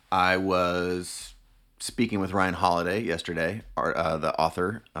 I was speaking with Ryan Holiday yesterday, the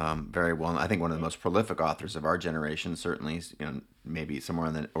author, very well, I think one of the most prolific authors of our generation. Certainly, maybe somewhere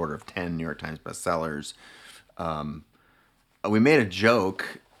in the order of 10 New York Times bestsellers. We made a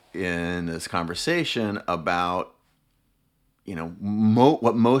joke in this conversation about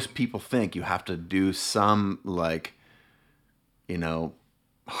what most people think you have to do, some like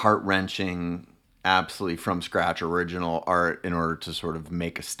heart wrenching, absolutely from scratch original art in order to sort of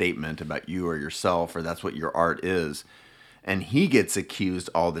make a statement about you or yourself, or that's what your art is. And he gets accused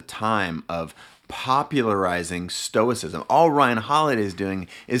all the time of popularizing stoicism. All Ryan Holiday is doing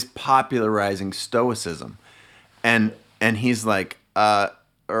is popularizing stoicism. And he's like, that's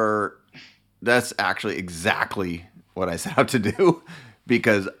actually exactly what I set out to do,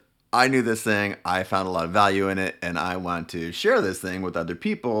 because I knew this thing, I found a lot of value in it, and I want to share this thing with other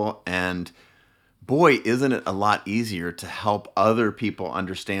people. And boy, isn't it a lot easier to help other people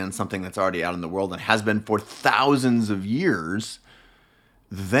understand something that's already out in the world and has been for thousands of years,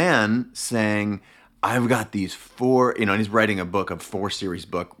 than saying, I've got these four, and he's writing a book, of four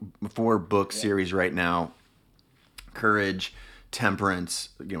book Yeah. series right now: courage, temperance,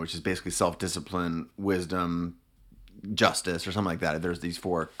 which is basically self-discipline, wisdom, justice, or something like that. There's these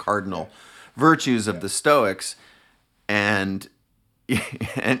four Yeah. cardinal virtues of Yeah. the Stoics, and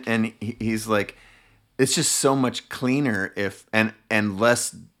and he's like, it's just so much cleaner if and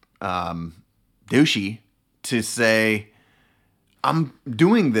less um, douchey to say I'm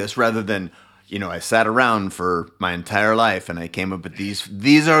doing this rather than I sat around for my entire life and I came up with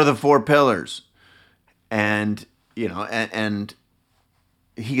these are the four pillars and and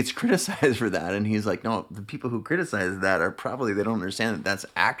he gets criticized for that and he's like no, the people who criticize that are probably they don't understand that that's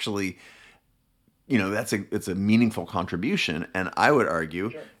actually it's a meaningful contribution, and I would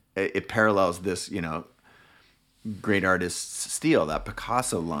argue Sure. it parallels this great artist steal that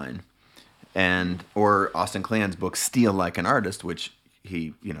Picasso line, and or Austin Kleon's book Steal Like an Artist, which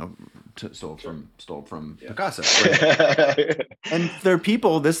he Sure. stole from Yeah. Picasso, right? And there are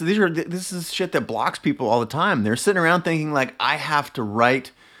people this is shit that blocks people all the time. They're sitting around thinking like I have to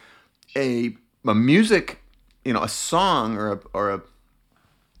write a music, a song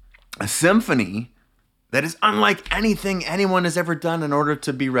a symphony that is unlike anything anyone has ever done in order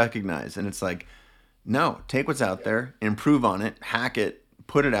to be recognized. And it's like, no, take what's out Yeah. there, improve on it, hack it,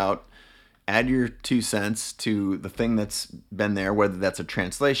 put it out, add your 2 cents to the thing that's been there, whether that's a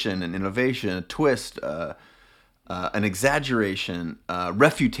translation, an innovation, a twist, an exaggeration,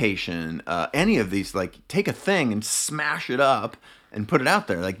 refutation, any of these. Like, take a thing and smash it up and put it out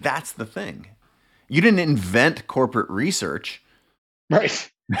there. Like, that's the thing. You didn't invent corporate research, Right.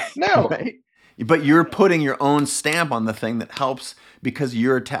 No. right? But you're No. putting your own stamp on the thing that helps because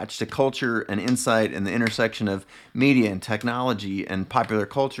you're attached to culture and insight and the intersection of media and technology and popular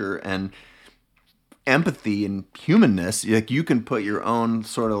culture and empathy and humanness. Like you can put your own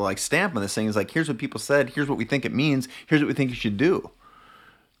sort of like stamp on this thing. It's like, here's what people said. Here's what we think it means. Here's what we think you should do.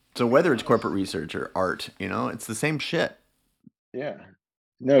 So whether it's corporate research or art, it's the same shit. Yeah.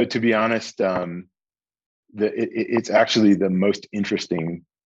 No, to be honest, it's actually the most interesting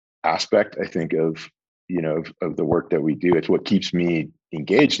aspect, I think, of the work that we do. It's what keeps me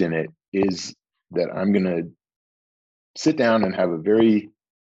engaged in it is that I'm going to sit down and have a very,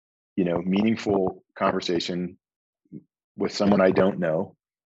 meaningful conversation with someone I don't know.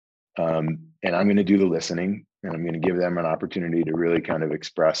 And I'm going to do the listening and I'm going to give them an opportunity to really kind of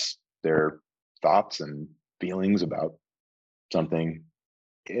express their thoughts and feelings about something.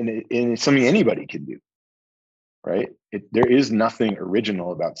 And it's something anybody can do, right? There is nothing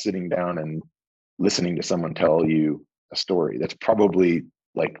original about sitting down and listening to someone tell you a story. That's probably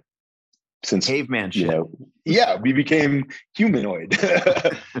like since Caveman shit. yeah, we became humanoid.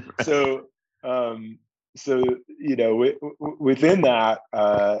 Right. so so within that,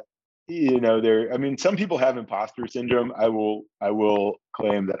 there. I mean, some people have imposter syndrome. I will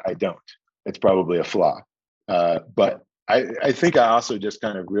claim that I don't. It's probably a flaw, but I think I also just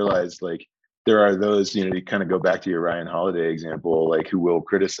kind of realized like there are those, you kind of go back to your Ryan Holiday example, like who will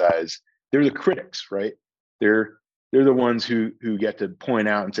criticize. They're the critics, right? They're they're the ones who get to point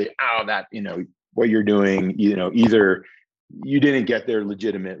out and say, oh, that what you're doing, either you didn't get there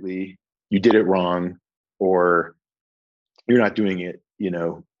legitimately, you did it wrong, or you're not doing it,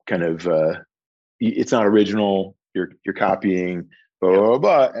 kind of it's not original. You're copying, blah, Yep. blah,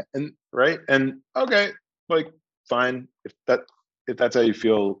 blah, and right, and okay, like fine if that's how you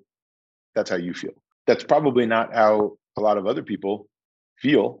feel, that's how you feel. That's probably not how a lot of other people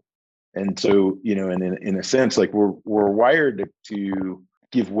feel. And so, in a sense, like we're wired to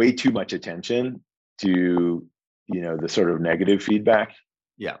give way too much attention to, the sort of negative feedback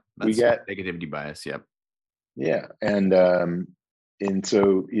Yeah. we That's get. negativity bias. Yep. Yeah. And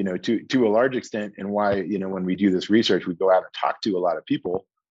so, to a large extent, and why, when we do this research, we go out and talk to a lot of people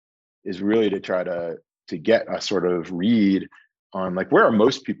is really to try to get a sort of read on like where are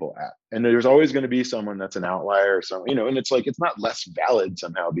most people at. And there's always going to be someone that's an outlier or something, and it's like it's not less valid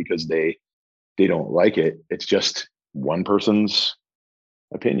somehow because they don't like it. It's just one person's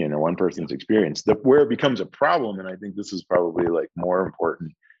opinion or one person's experience. Where it becomes a problem, and I think this is probably like more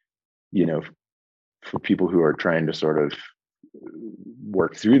important, you know, for people who are trying to sort of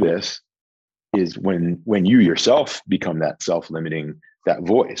work through this, is when you yourself become that self-limiting, that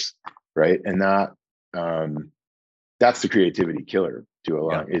voice, right? And that's the creativity killer to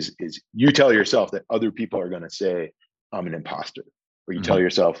a Yeah. long is you tell yourself that other people are going to say I'm an imposter, or you tell Hmm.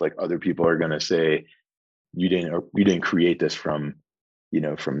 yourself like other people are going to say you didn't create this from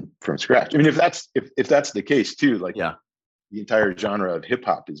scratch. I mean, if that's the case too, like Yeah. the entire genre of hip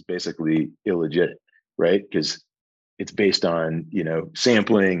hop is basically illegit, right? Because it's based on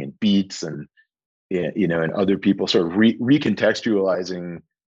sampling and beats and and other people sort of recontextualizing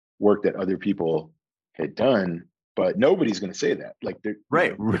work that other people had done, but nobody's going to say that. Like,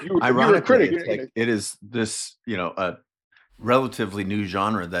 Right. if you were a Ironically, critic, it's like it is this, a relatively new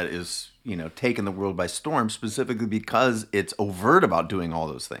genre that is, taking the world by storm specifically because it's overt about doing all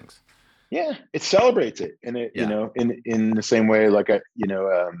those things. Yeah, it celebrates it, and it, Yeah. in the same way, like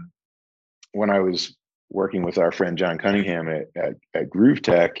when I was working with our friend John Cunningham at Groove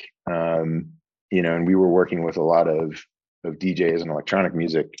Tech, and we were working with a lot of DJs and electronic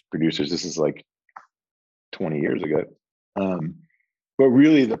music producers. This is like 20 years ago. Um, but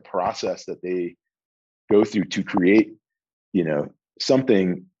really, the process that they go through to create, you know,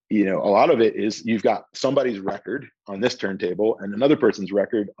 something, a lot of it is you've got somebody's record on this turntable and another person's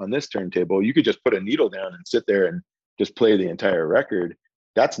record on this turntable. You could just put a needle down and sit there and just play the entire record.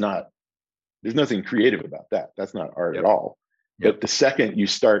 That's not, there's nothing creative about that. That's not art at Yep. all. Yep. But the second you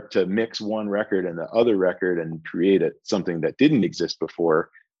start to mix one record and the other record and create something that didn't exist before,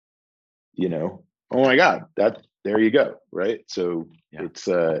 oh my God, there you go. Right. So Yeah. it's,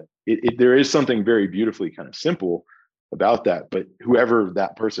 there is something very beautifully kind of simple about that. But whoever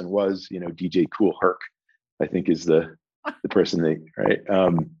that person was, DJ Cool Herc, I think is the person right.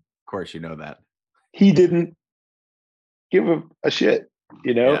 Of course, you know that. He didn't give a shit.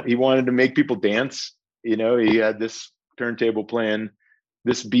 Yeah. He wanted to make people dance. He had this turntable playing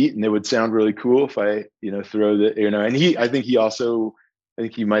this beat, and it would sound really cool if I, throw the, and I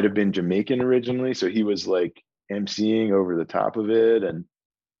think he might have been Jamaican originally. So he was like emceeing over the top of it. And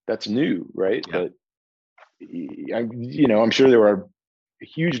that's new, right? Yeah. But I'm sure there were a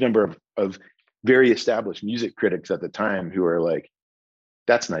huge number of very established music critics at the time who are like,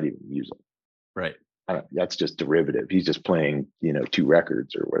 that's not even music. Right. That's just derivative. He's just playing, two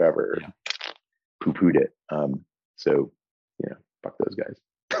records or whatever. Yeah. Poo-pooed it. So, fuck those guys.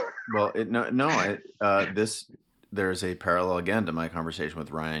 Well, there's a parallel again to my conversation with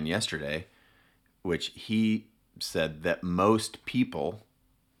Ryan yesterday, which he said that most people,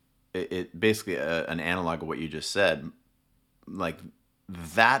 it basically an analog of what you just said, like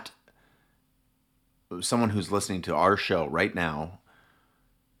that, someone who's listening to our show right now,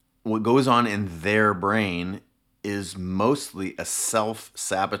 what goes on in their brain is mostly a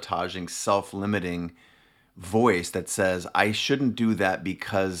self-sabotaging, self-limiting voice that says, I shouldn't do that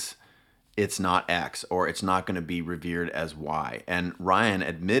because it's not X or it's not going to be revered as Y. And Ryan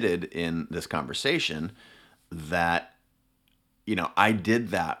admitted in this conversation that, I did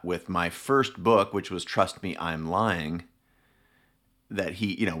that with my first book, which was Trust Me, I'm Lying. That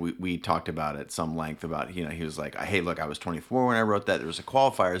we talked about at some length about, he was like, hey, look, I was 24 when I wrote that. There was a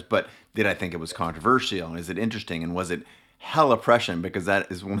qualifiers, but did I think it was controversial? And is it interesting? And was it hell oppression? Because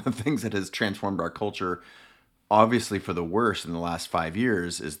that is one of the things that has transformed our culture, obviously for the worse in the last 5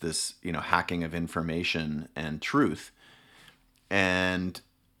 years, is this, hacking of information and truth. And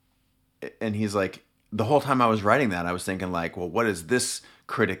he's like, the whole time I was writing that, I was thinking like, well, what is this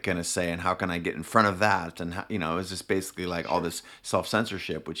critic going to say, and how can I get in front of that? And how, it was just basically like all this self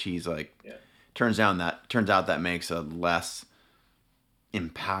censorship, which he's like, Yeah. turns out that makes a less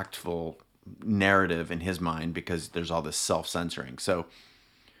impactful narrative in his mind because there's all this self censoring. So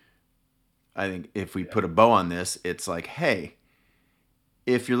I think if we put a bow on this, it's like, hey,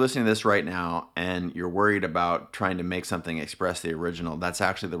 if you're listening to this right now and you're worried about trying to make something express the original, that's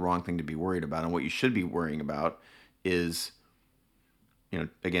actually the wrong thing to be worried about. And what you should be worrying about is,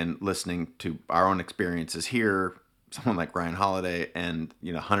 again, listening to our own experiences here, someone like Ryan Holiday, and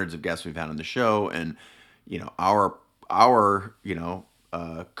hundreds of guests we've had on the show, and our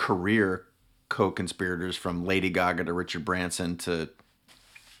career co-conspirators, from Lady Gaga to Richard Branson to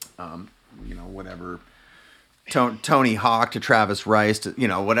whatever, Tony Hawk to Travis Rice to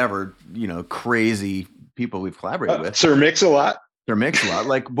whatever, crazy people we've collaborated with. Sir Mix-a-Lot. Sir Mix-a-Lot,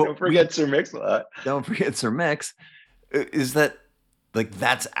 like don't forget Sir Mix-a-Lot. Don't forget Sir Mix. Is that like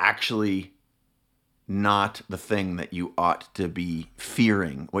that's actually not the thing that you ought to be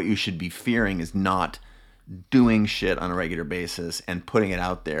fearing? What you should be fearing is not doing shit on a regular basis and putting it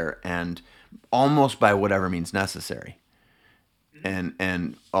out there, and almost by whatever means necessary.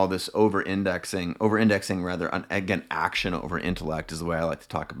 And all this over indexing rather, again, action over intellect is the way I like to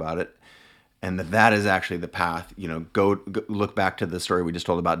talk about it. And that is actually the path. Go look back to the story we just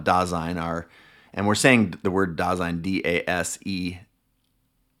told about Dasein, and we're saying the word Dasein, D-A-S-E,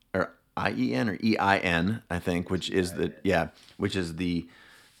 or I-E-N or E-I-N, I think, which is the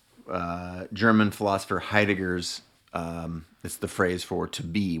German philosopher Heidegger's, it's the phrase for to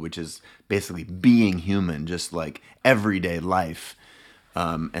be, which is basically being human, just like everyday life.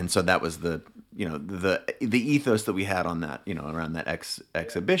 And so that was the ethos that we had on that, around that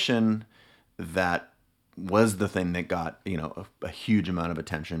exhibition. That was the thing that got, a huge amount of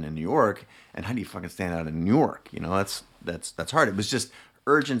attention in New York. And how do you fucking stand out in New York? That's hard. It was just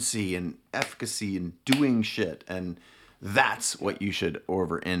urgency and efficacy and doing shit. And that's what you should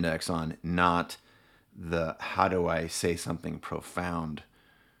over index on, not the how do I say something profound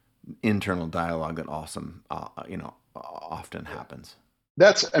internal dialogue that often Yeah. happens.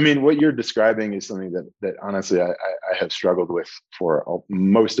 I mean, what you're describing is something that honestly I have struggled with for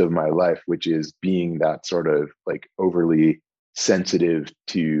most of my life, which is being that sort of like overly sensitive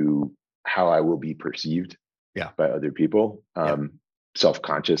to how I will be perceived Yeah. by other people, Yep.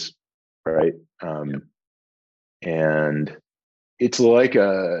 self-conscious, right? Yep. And it's like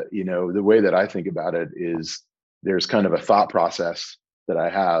the way that I think about it is there's kind of a thought process that I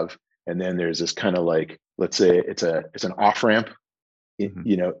have, and then there's this kind of like, let's say it's an off ramp, Hmm.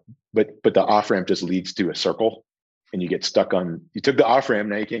 you know, but the off ramp just leads to a circle, and you get stuck on. You took the off ramp,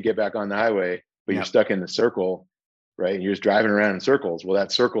 now you can't get back on the highway, but you're Yep. stuck in the circle, right? And you're just driving around in circles. Well,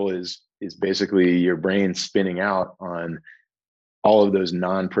 that circle is basically your brain spinning out on all of those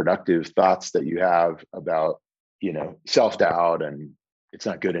non-productive thoughts that you have about self-doubt, and it's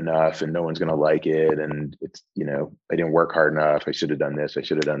not good enough, and no one's going to like it, and it's I didn't work hard enough, I should have done this, I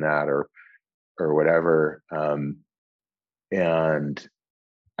should have done that, or whatever. And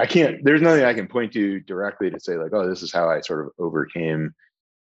I can't there's nothing I can point to directly to say like, oh, this is how I sort of overcame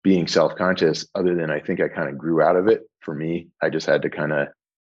being self-conscious, other than I think I kind of grew out of it. For me, I just had to kind of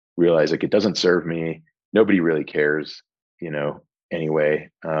realize like it doesn't serve me. Nobody really cares, you know, anyway.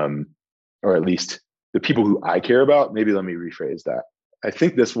 Or at least the people who I care about. Maybe let me rephrase that. I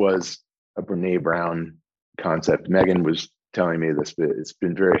think this was a Brene Brown concept. Megan was telling me this, but it's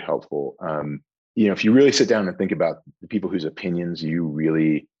been very helpful. If you really sit down and think about the people whose opinions you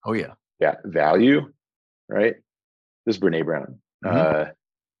really Oh yeah. value, right? This is Brene Brown. Hmm.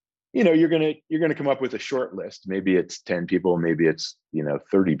 You're gonna come up with a short list. Maybe it's 10 people, maybe it's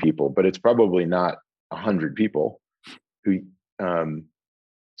 30 people, but it's probably not 100 people who. Um,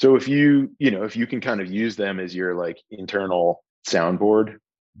 so if you can kind of use them as your like internal soundboard,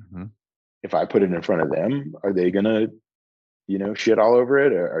 Hmm. if I put it in front of them, are they gonna shit all over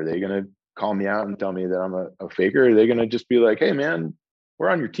it, or are they gonna call me out and tell me that I'm a faker? Are they gonna just be like, hey man, we're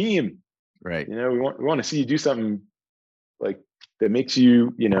on your team. Right. We want to see you do something like that makes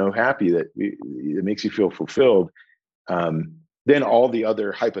you happy, that makes you feel fulfilled. um, then all the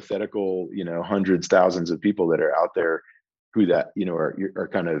other hypothetical hundreds, thousands of people that are out there who that are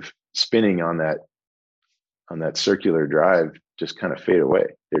kind of spinning on that circular drive just kind of fade away.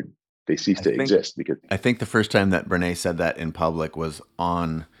 They cease I to think exist because I think the first time that Brene said that in public was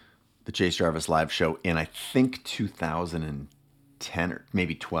on the Chase Jarvis live show in I think 2010 or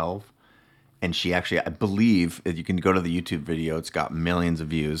maybe 12. And she actually, I believe, if you can go to the YouTube video, it's got millions of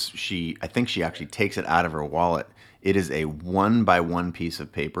views. I think she actually takes it out of her wallet. It is a one by one piece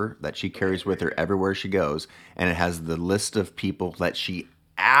of paper that she carries with her everywhere she goes, and it has the list of people that she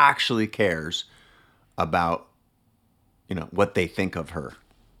actually cares about, what they think of her,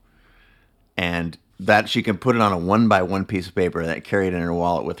 and that she can put it on a one by one piece of paper that carry it in her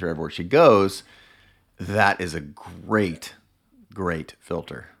wallet with her everywhere she goes. That is a great, great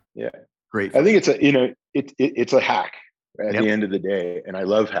filter. yeah, Great I think filter. it's it's a hack at the Yep. end of the day, and I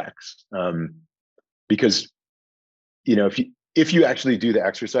love hacks, because if you actually do the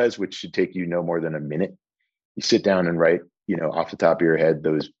exercise, which should take you no more than a minute, you sit down and write, off the top of your head,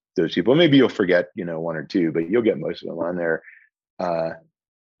 those people. Maybe you'll forget, one or two, but you'll get most of them on there. Uh,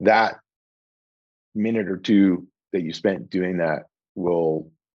 that minute or two that you spent doing that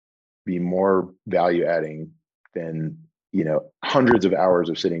will be more value adding than hundreds of hours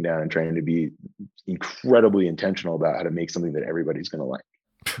of sitting down and trying to be incredibly intentional about how to make something that everybody's going to like.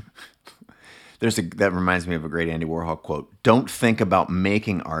 That reminds me of a great Andy Warhol quote. Don't think about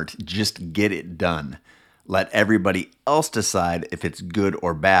making art, just get it done. Let everybody else decide if it's good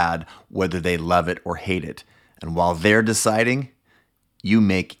or bad, whether they love it or hate it. And while they're deciding, you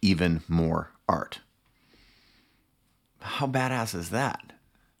make even more art. How badass is that?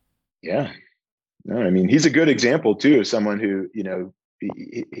 Yeah, no, I mean, he's a good example too of someone who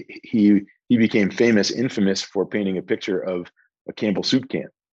he became infamous for painting a picture of a Campbell soup can,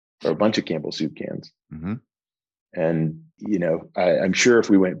 or a bunch of Campbell soup cans. Mm-hmm. And I'm sure if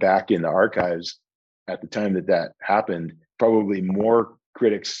we went back in the archives at the time that happened, probably more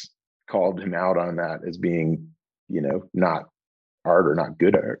critics called him out on that as being not art, or not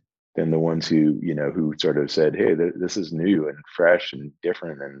good art, than the ones who sort of said, hey, this is new and fresh and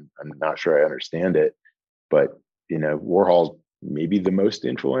different, and I'm not sure I understand it. But Warhol's maybe the most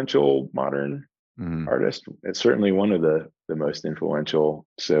influential modern Mm-hmm. artist. It's certainly one of the most influential.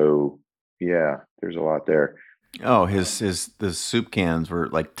 So yeah, there's a lot there. Oh, his the soup cans were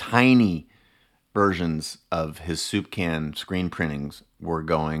like tiny versions of his soup can screen printings were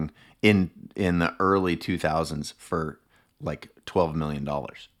going in the early 2000s for like $12 million.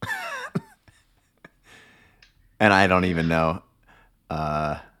 And I don't even know.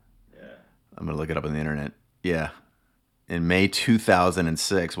 I'm gonna look it up on the internet. Yeah, in May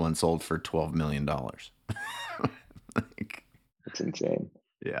 2006, one sold for $12 million. Like, It's insane.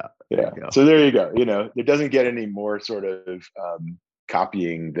 yeah, there Yeah. you go. So there you go. It doesn't get any more sort of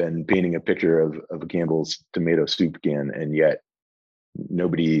copying than painting a picture of a Campbell's tomato soup can, and yet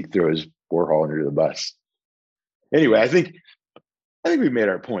nobody throws Warhol under the bus. Anyway, I think we made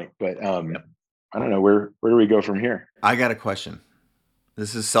our point, but Yep. I don't know where do we go from here? I got a question.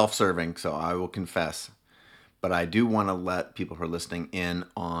 This is self-serving, so I will confess, but I do want to let people who are listening in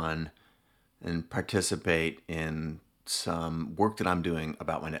on and participate in some work that I'm doing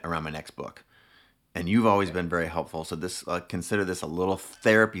about around my next book. And you've always Okay. been very helpful. So this consider this a little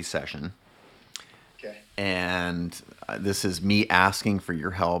therapy session. Okay. And this is me asking for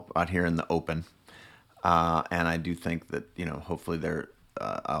your help out here in the open. And I do think that hopefully there.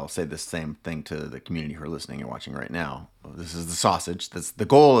 I'll say the same thing to the community who are listening and watching right now. This is the sausage. That's the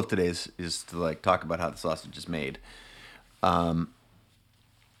goal of today's is to like talk about how the sausage is made.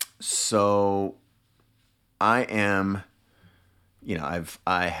 So I am,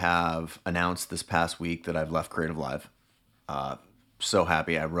 I have announced this past week that I've left Creative Live. So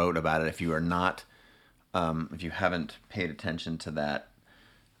happy I wrote about it. If you are not, if you haven't paid attention to that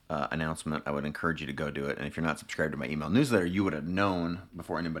announcement, I would encourage you to go do it. And if you're not subscribed to my email newsletter, you would have known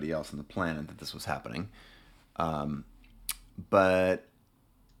before anybody else on the planet that this was happening. But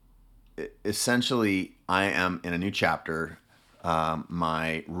essentially, I am in a new chapter.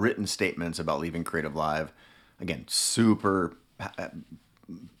 My written statements about leaving Creative Live, again, super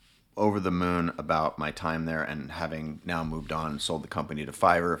over the moon about my time there and having now moved on and sold the company to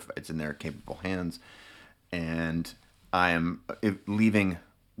Fiverr. It's in their capable hands. And I am leaving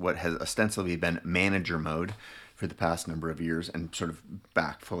what has ostensibly been manager mode for the past number of years and sort of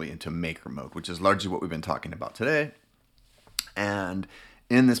back fully into maker mode, which is largely what we've been talking about today. And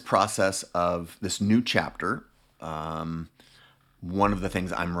in this process of this new chapter, one of the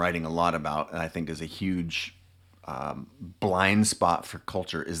things I'm writing a lot about, and I think is a huge blind spot for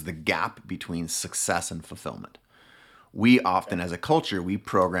culture, is the gap between success and fulfillment. We often, as a culture, we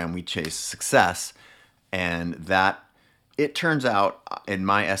chase success, and that it turns out, in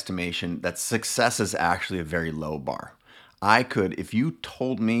my estimation, that success is actually a very low bar. If you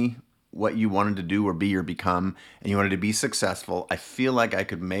told me what you wanted to do or be or become, and you wanted to be successful, I feel like I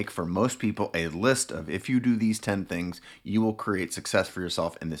could make for most people a list of if you do these 10 things, you will create success for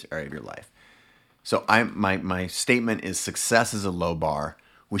yourself in this area of your life. So my statement is success is a low bar.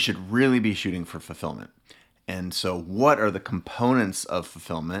 We should really be shooting for fulfillment. And so what are the components of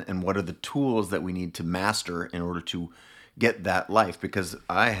fulfillment and what are the tools that we need to master in order to get that life? Because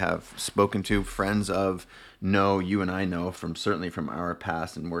I have spoken to friends of you and I know from certainly from our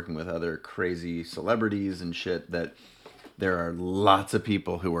past and working with other crazy celebrities and shit that there are lots of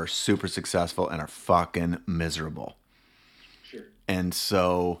people who are super successful and are fucking miserable. Sure. And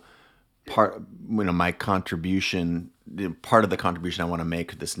so my contribution, part of the contribution I want to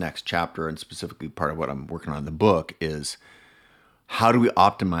make to this next chapter, and specifically part of what I'm working on in the book, is how do we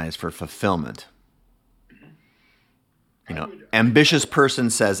optimize for fulfillment? Ambitious person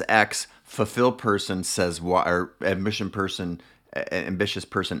says X, fulfilled person says Y, or ambitious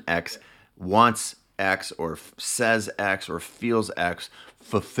person X wants X or says X or feels X.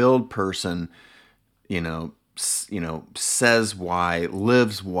 Fulfilled person, says Y,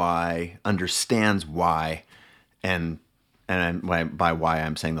 lives Y, understands Y, and by Y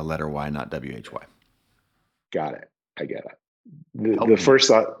I'm saying the letter Y, not WHY. Got it. I get it. Help The me. first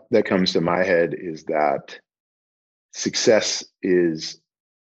thought that comes to my head is that success is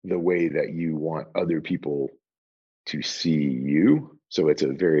the way that you want other people to see you. So it's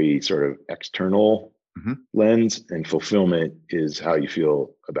a very sort of external Mm-hmm. lens, and fulfillment is how you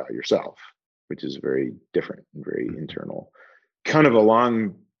feel about yourself, which is very different and very internal. Kind of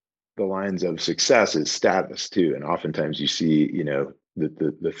along the lines of success is status too. And oftentimes you see,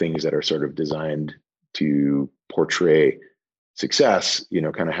 the things that are sort of designed to portray success,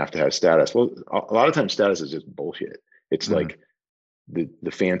 kind of have to have status. Well, a lot of times status is just bullshit. It's Mm-hmm. like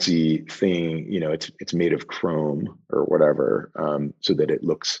the fancy thing, it's made of chrome or whatever, so that it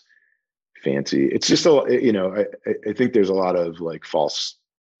looks fancy. It's just I think there's a lot of like false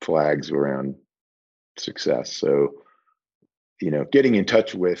flags around success. So, getting in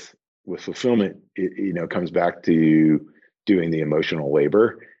touch with fulfillment, comes back to doing the emotional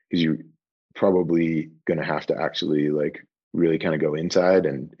labor, because you're probably going to have to actually like really kind of go inside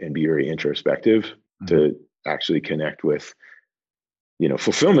and be very introspective Mm-hmm. to actually connect with,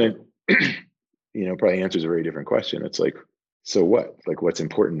 fulfillment. Probably answers a very different question. It's like, so what? Like, what's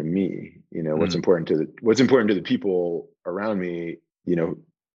important to me? What's Mm-hmm. important to the people around me?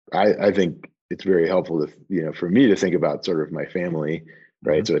 I think it's very helpful to, for me to think about sort of my family, Hmm.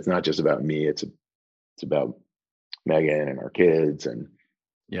 right? So it's not just about me, it's about Megan and our kids and,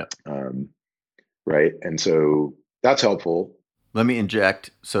 Yeah. um, right. And so that's helpful. Let me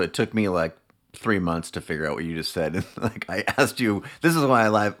inject. So it took me like 3 months to figure out what you just said. And like I asked you, this is why I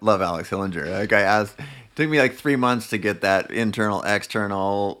love Alex Hillinger. Like I asked, it took me like 3 months to get that internal,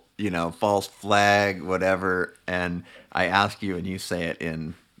 external, false flag, whatever. And I ask you, and you say it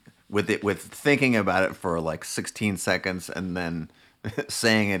in with thinking about it for like 16 seconds, and then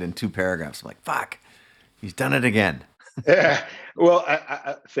saying it in 2 paragraphs. I'm like, fuck, he's done it again. Yeah. Well,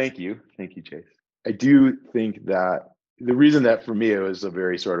 thank you, Chase. I do think that the reason that for me it was a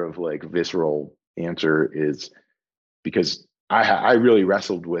very sort of like visceral answer is because I really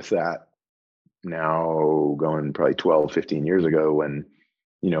wrestled with that now going probably 12, 15 years ago when,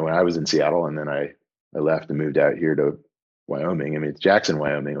 when I was in Seattle and then I left and moved out here to Wyoming. I mean, it's Jackson,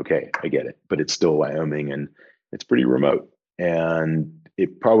 Wyoming. Okay, I get it, but it's still Wyoming and it's pretty remote. And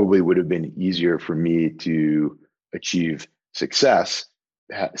it probably would have been easier for me to achieve success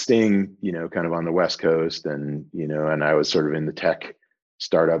staying, kind of on the West Coast and I was sort of in the tech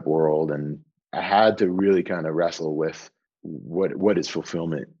startup world and I had to really kind of wrestle with what is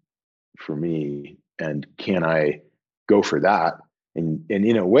fulfillment for me and can I go for that and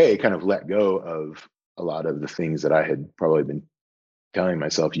in a way kind of let go of a lot of the things that I had probably been telling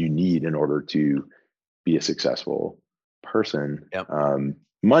myself you need in order to be a successful person. Yep.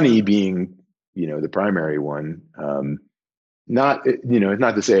 Money being the primary one. Not it's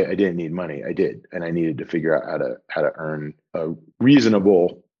not to say I didn't need money. I did, and I needed to figure out how to earn a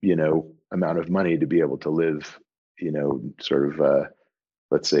reasonable amount of money to be able to live sort of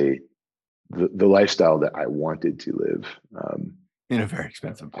let's say the lifestyle that I wanted to live. In a very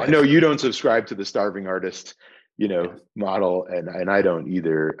expensive I know place. you don't subscribe to the starving artist, Yes. model, and I don't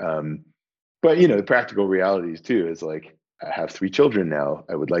either. But the practical realities too is like I have 3 children now.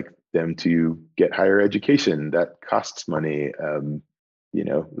 I would like them to get higher education. That costs money.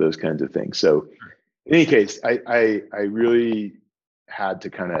 Those kinds of things. So in any case, I really had to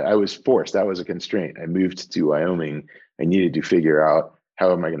kind of I was forced. That was a constraint. I moved to Wyoming. I needed to figure out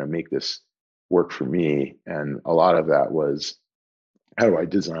how am I going to make this work for me, and a lot of that was how do I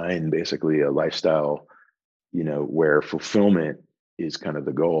design basically a lifestyle, where fulfillment is kind of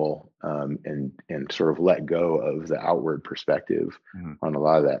the goal, and sort of let go of the outward perspective Mhm. on a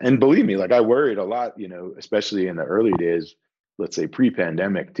lot of that. And believe me, like I worried a lot, especially in the early days, let's say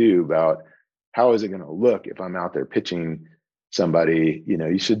pre-pandemic too, about how is it going to look if I'm out there pitching somebody,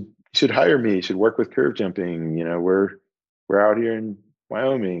 you should hire me, you should work with curve jumping, we're out here in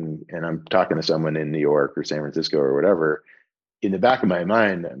Wyoming, and I'm talking to someone in New York or San Francisco or whatever. In the back of my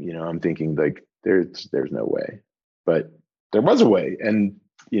mind, I'm thinking like there's no way, but there was a way. And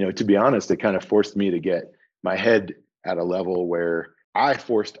to be honest, it kind of forced me to get my head at a level where I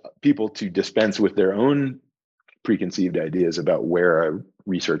forced people to dispense with their own preconceived ideas about where a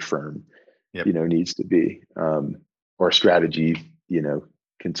research firm, Yep. needs to be, or strategy,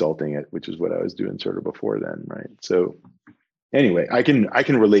 consulting it, which is what I was doing sort of before then, right? So anyway, I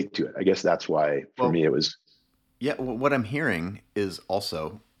can relate to it. I guess that's why for Well, me it was. yeah, what I'm hearing is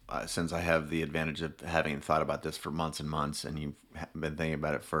also, since I have the advantage of having thought about this for months and months, and you've been thinking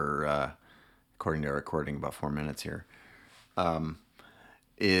about it for, according to our recording, about 4 minutes here,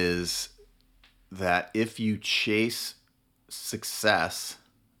 is that if you chase success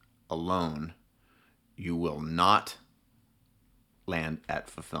alone, you will not land at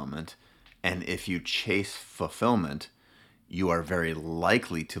fulfillment. And if you chase fulfillment, you are very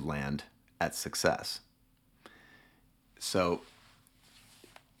likely to land at success. So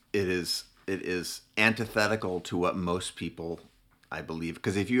it is antithetical to what most people, I believe,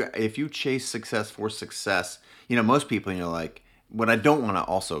 because if you chase success for success, most people, like what I don't want to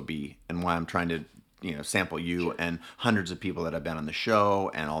also be, and why I'm trying to sample you and hundreds of people that have been on the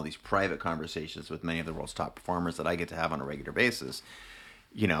show and all these private conversations with many of the world's top performers that I get to have on a regular basis.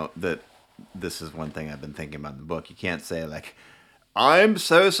 That this is one thing I've been thinking about in the book. You can't say like, I'm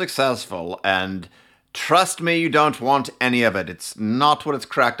so successful and trust me, you don't want any of it. It's not what it's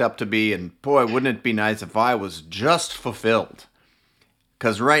cracked up to be. And boy, wouldn't it be nice if I was just fulfilled?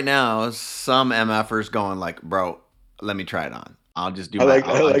 Because right now, some MFers going like, bro, let me try it on. I'll just do I my, like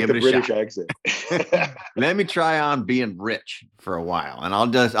I'll, I I'll like give the it a British shot. accent. Let me try on being rich for a while, and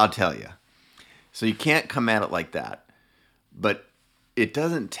I'll tell you. So you can't come at it like that. But it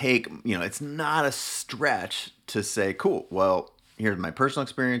doesn't take, it's not a stretch to say, cool, well, here's my personal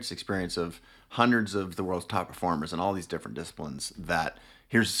experience of hundreds of the world's top performers in all these different disciplines, that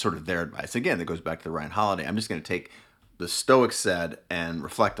here's sort of their advice. Again, that goes back to the Ryan Holiday. I'm just going to take the Stoics said and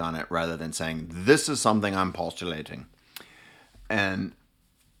reflect on it rather than saying, this is something I'm postulating. And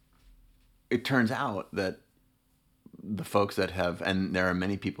it turns out that the folks that have, and there are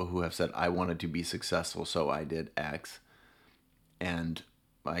many people who have said, I wanted to be successful, so I did X. And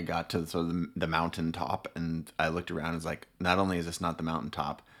I got to sort of the mountaintop, and I looked around and was like, not only is this not the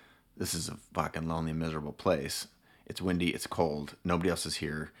mountaintop, this is a fucking lonely, miserable place. It's windy, it's cold, nobody else is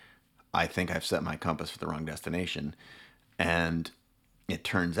here. I think I've set my compass for the wrong destination. And it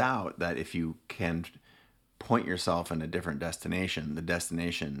turns out that if you can point yourself in a different destination, the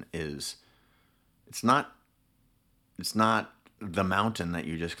destination is, it's not it's not the mountain that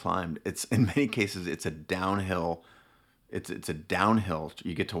you just climbed. It's, in many cases, it's a downhill. It's a downhill.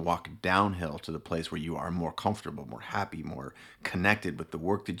 You get to walk downhill to the place where you are more comfortable, more happy, more connected with the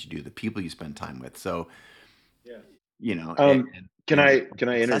work that you do, the people you spend time with. So, Yeah. you know, Can and I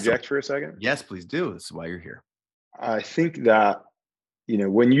interject accessible. for a second? Yes, please do. This is why you're here. I think that,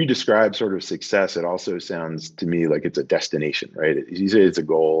 when you describe sort of success, it also sounds to me like it's a destination, right? You say it's a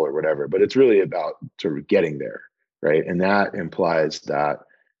goal or whatever, but it's really about sort of getting there, right? And that implies that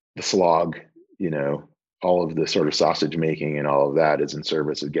the slog, you know, all of the sort of sausage making and all of that is in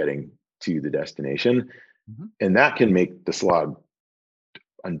service of getting to the destination. Mm-hmm. And that can make the slog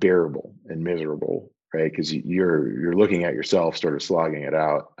unbearable and miserable, right? Because you're looking at yourself, sort of slogging it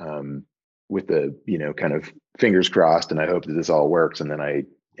out, with the kind of fingers crossed, and I hope that this all works, and then I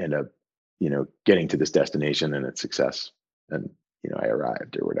end up getting to this destination and it's success, and I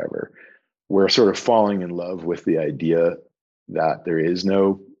arrived or whatever. We're sort of falling in love with the idea that there is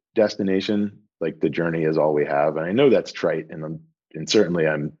no destination, like the journey is all we have, and I know that's trite, and certainly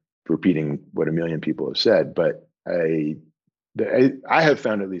I'm repeating what a million people have said, but I have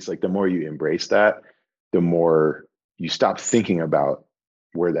found, at least, like the more you embrace that, the more you stop thinking about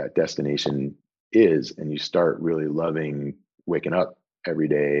where that destination is, and you start really loving waking up every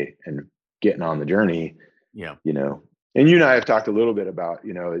day and getting on the journey. Yeah. And you and I have talked a little bit about,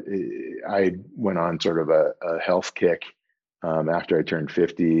 I went on sort of a health kick after I turned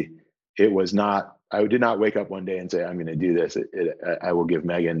 50. It was not, I did not wake up one day and say, I'm going to do this. I will give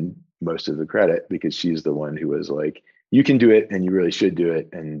Megan most of the credit, because she's the one who was like, you can do it and you really should do it.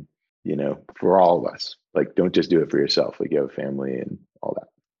 And, for all of us, like, don't just do it for yourself. Like, you have a family and all that.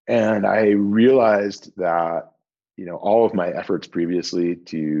 And I realized that, all of my efforts previously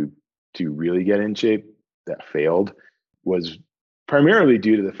to really get in shape that failed was primarily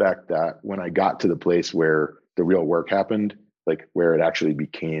due to the fact that when I got to the place where the real work happened, like where it actually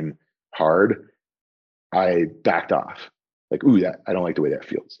became hard, I backed off. Like, ooh, that I don't like the way that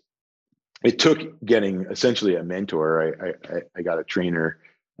feels. It took getting essentially a mentor. I got a trainer,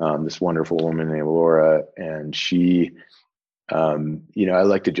 this wonderful woman named Laura, and she, I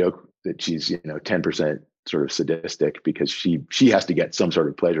like to joke that she's 10% sort of sadistic, because she has to get some sort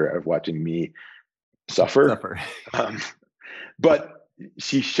of pleasure out of watching me suffer. Suffer. But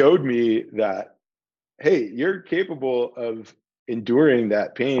she showed me that, hey, you're capable of enduring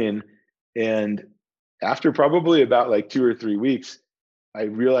that pain. And after probably about like 2 or 3 weeks, I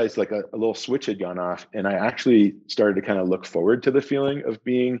realized like a little switch had gone off, and I actually started to kind of look forward to the feeling of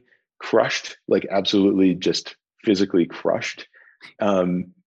being crushed, like absolutely just physically crushed,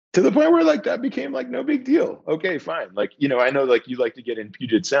 to the point where like that became like no big deal. Okay, fine. Like, I know like you like to get in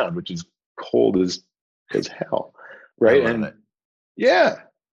Puget Sound, which is cold as hell, I right? love And it. yeah,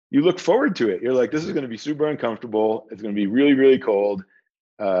 you look forward to it. You're like, this is going to be super uncomfortable. It's going to be really, really cold.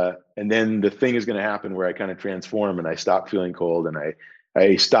 And then the thing is going to happen where I kind of transform and I stop feeling cold, and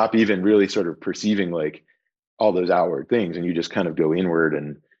I stop even really sort of perceiving like all those outward things, and you just kind of go inward,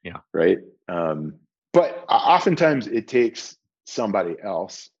 and Yeah. right. But oftentimes it takes somebody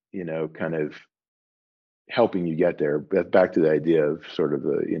else, kind of helping you get there. But back to the idea of sort of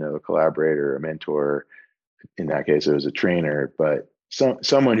a collaborator, a mentor. In that case, it was a trainer, but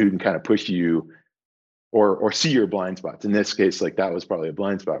someone who can kind of push you or see your blind spots. In this case, like that was probably a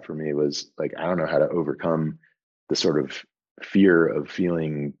blind spot for me, was like, I don't know how to overcome the sort of fear of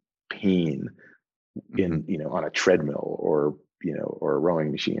feeling pain Mm-hmm. on a treadmill, or a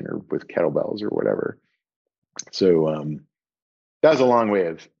rowing machine, or with kettlebells or whatever. So that was a long way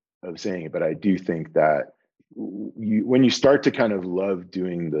of saying it, but I do think that when you start to kind of love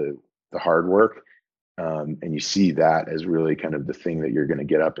doing the hard work, and you see that as really kind of the thing that you're going to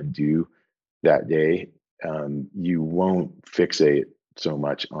get up and do that day, you won't fixate so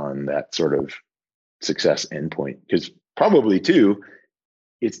much on that sort of success endpoint, because probably too,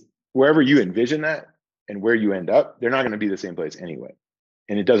 it's wherever you envision that and where you end up, they're not going to be the same place anyway.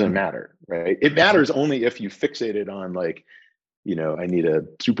 And it doesn't Mm-hmm. matter, right? It matters only if you fixate it on like, I need a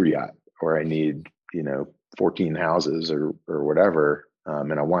super yacht, or I need, 14 houses or whatever,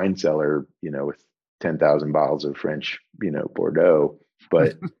 in a wine cellar, with 10,000 bottles of French, Bordeaux.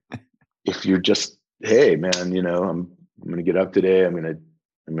 But if you're just, hey man, I'm going to get up today. I'm going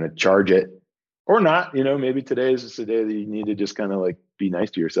to charge it or not, maybe today is just a day that you need to just kind of like be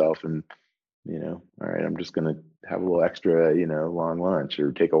nice to yourself and, all right, I'm just going to have a little extra, long lunch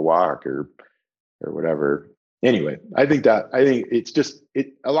or take a walk or whatever. Anyway, I think it's just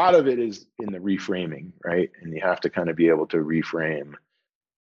a lot of it is in the reframing, right? And you have to kind of be able to reframe.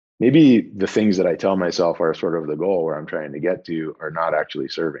 Maybe the things that I tell myself are sort of the goal where I'm trying to get to are not actually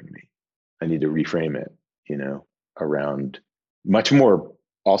serving me. I need to reframe it, around much more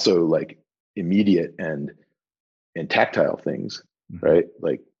also like immediate and tactile things, Mhm. right?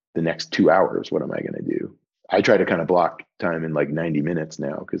 Like the next 2 hours, what am I going to do? I try to kind of block time in like 90 minutes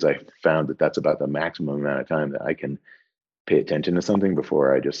now because I found that that's about the maximum amount of time that I can pay attention to something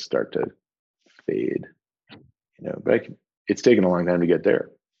before I just start to fade, but it's taken a long time to get there.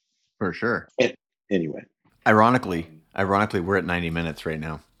 For sure. And anyway, Ironically, we're at 90 minutes right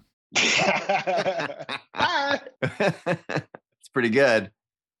now. bye. It's pretty good.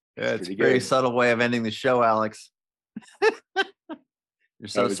 It's Yeah, it's a pretty very good. subtle way of ending the show, Alex. You're That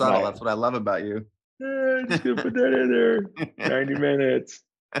so was subtle. my, That's what I love about you. just gonna put that in there. 90 minutes.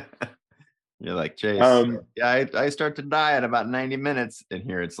 You're like, Chase, Um, yeah, I start to die at about 90 minutes. And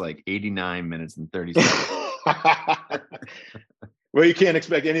here it's like 89 minutes and 30 seconds. well, you can't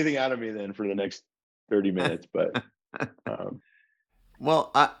expect anything out of me then for the next 30 minutes, but um, Well,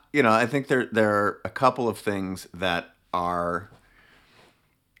 I think there are a couple of things that are,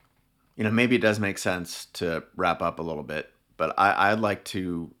 maybe it does make sense to wrap up a little bit, but I'd like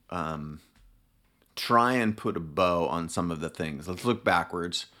to try and put a bow on some of the things. Let's look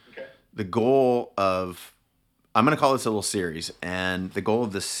backwards. okay. The goal of, I'm going to call this a little series, and the goal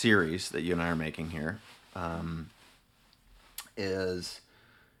of this series that you and I are making here is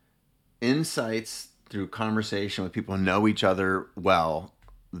insights through conversation with people who know each other well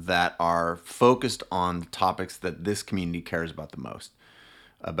that are focused on the topics that this community cares about the most,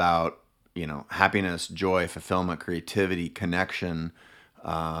 about happiness, joy, fulfillment, creativity, connection,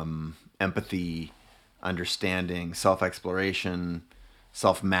 empathy, understanding, self-exploration,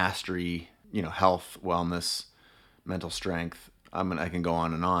 self-mastery, health, wellness, mental strength. I can go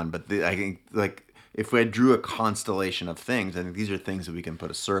on and on, but I think, like, if we drew a constellation of things, I think these are things that we can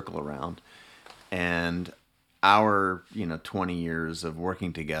put a circle around. And our 20 years of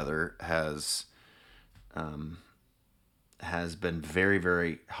working together has been very,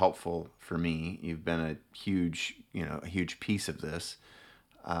 very helpful for me. You've been a huge piece of this.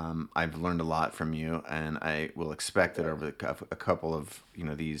 I've learned a lot from you, and I will expect that over a couple of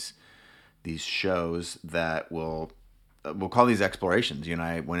these shows that we'll call these explorations. You and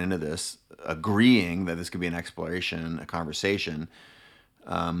I went into this agreeing that this could be an exploration, a conversation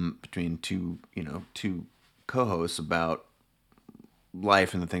between two co-hosts about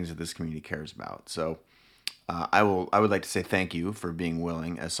life and the things that this community cares about. So I would like to say thank you for being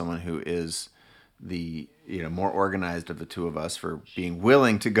willing, as someone who is the more organized of the two of us, for being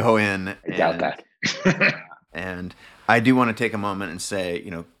willing to go in I doubt that. and I do want to take a moment and say,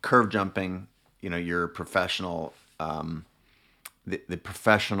 curve jumping, your professional, the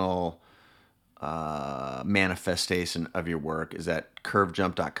professional manifestation of your work is at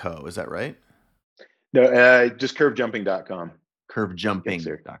curvejump.co. Is that right? No, just curvejumping.com. Yes, sir.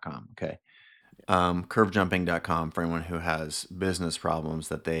 Curvejumping.com. Okay. Curvejumping.com for anyone who has business problems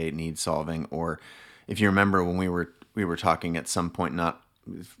that they need solving. Or if you remember when we were talking at some point, not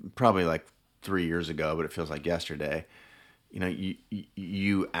probably like 3 years ago, but it feels like yesterday,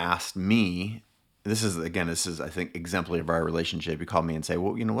 you asked me, this is I think exemplary of our relationship. You called me and say,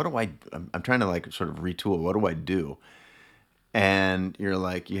 well, what do I'm trying to like sort of retool. What do I do? And you're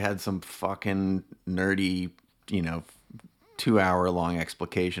like, you had some fucking nerdy, you know, 2 hour long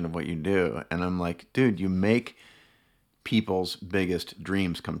explication of what you do. And I'm like, dude, you make people's biggest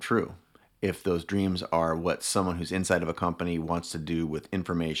dreams come true. If those dreams are what someone who's inside of a company wants to do with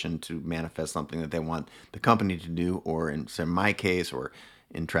information to manifest something that they want the company to do, or in my case, or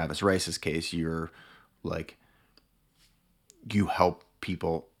in Travis Rice's case, you're like, you help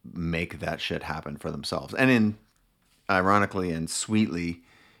people make that shit happen for themselves. And ironically and sweetly,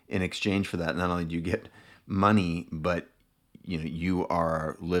 in exchange for that, not only do you get money, but you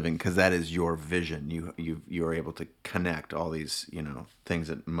are living, because that is your vision. You are able to connect all these things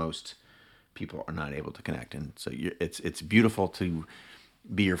that most people are not able to connect. And so it's beautiful to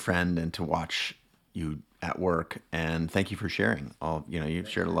be your friend and to watch you at work. And thank you for sharing all. You've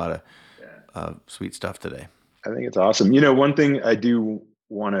shared a lot of sweet stuff today. I think it's awesome. One thing I do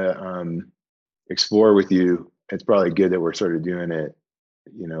want to explore with you. It's probably good that we're sort of doing it,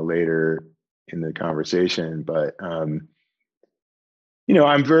 later in the conversation. But I'm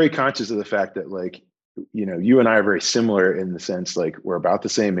very conscious of the fact that like, you and I are very similar in the sense like we're about the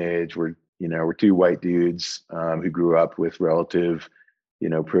same age. We're two white dudes who grew up with relative,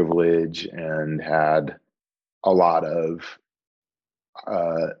 privilege and had a lot of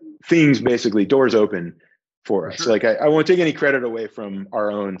uh, things, basically doors open for For us. sure. Like I won't take any credit away from our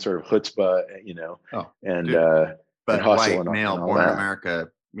own sort of chutzpah, Oh, and dude. uh, and But hustle white and male all born in that.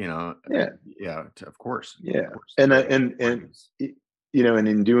 America, Yeah, yeah, of course, of yeah, course, and very and important.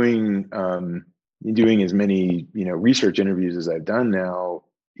 and in doing as many research interviews as I've done now,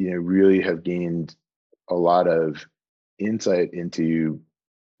 really have gained a lot of insight into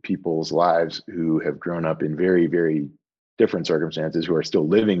people's lives who have grown up in very, very different circumstances, who are still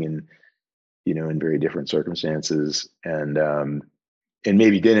living in very different circumstances, and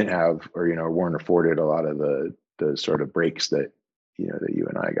maybe didn't have, or weren't afforded a lot of the sort of breaks that you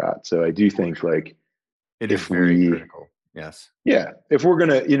and I got. So I do For think sure. like It is if very we critical. Yes. yeah, if we're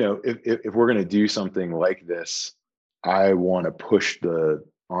gonna, if we're gonna do something like this, I want to push the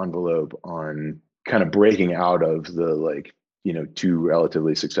envelope on kind of breaking out of the like, two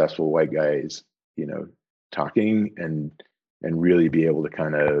relatively successful white guys, you know, talking and really be able to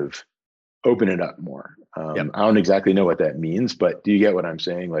kind of open it up more. Yep. I don't exactly know what that means, but do you get what I'm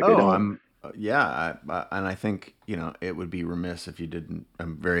saying? Like, I Oh, don't. I'm yeah, and I think it would be remiss if you didn't.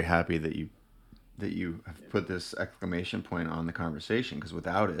 I'm very happy that you have put this exclamation point on the conversation because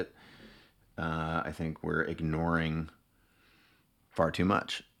without it, I think we're ignoring far too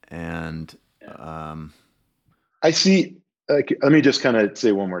much. And um, I see. Like, let me just kind of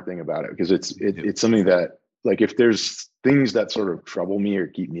say one more thing about it because it's something that like if there's things that sort of trouble me or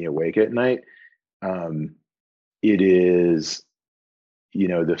keep me awake at night, um, it is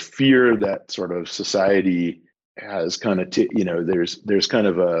the fear that sort of society has kind of there's kind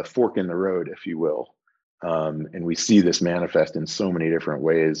of a fork in the road, if you will, and we see this manifest in so many different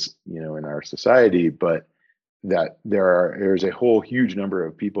ways, in our society, but that there's a whole huge number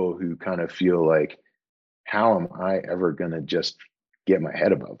of people who kind of feel like, how am I ever going to just get my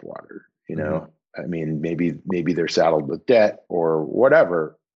head above water? mhm. I mean, maybe they're saddled with debt or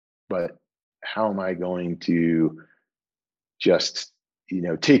whatever, but how am I going to just,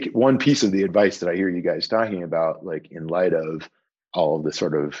 take one piece of the advice that I hear you guys talking about, like in light of all of the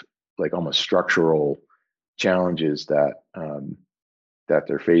sort of like almost structural challenges that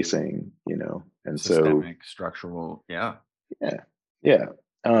they're facing, and so Systemic, structural, yeah. yeah, yeah.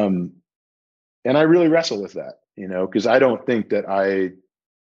 Um, and I really wrestle with that, because I don't think that I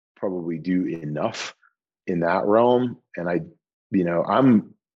probably do enough in that realm. And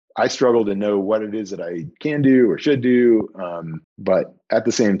I struggle to know what it is that I can do or should do. But at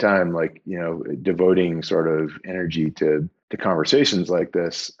the same time, like, devoting sort of energy to conversations like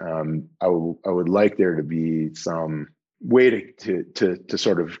this, I would like there to be some way to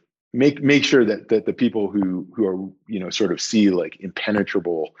sort of make sure that the people who are, sort of see like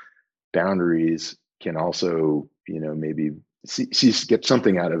impenetrable boundaries can also, maybe get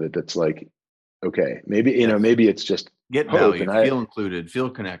something out of it that's like, okay, maybe, Yes. maybe it's just Get hope. value, And I, feel included, feel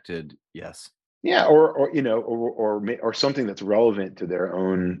connected. Yes. yeah, or something that's relevant to their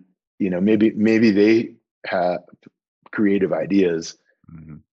own, maybe they have creative ideas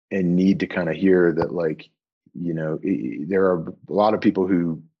Hmm. and need to kind of hear that, like, there are a lot of people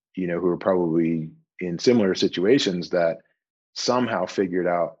who are probably in similar situations that somehow figured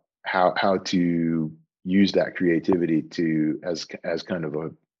out how to use that creativity to as kind of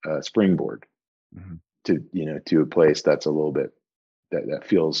a springboard Hmm. to a place that's a little bit that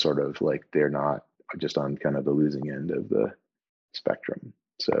feels sort of like they're not just on kind of the losing end of the spectrum.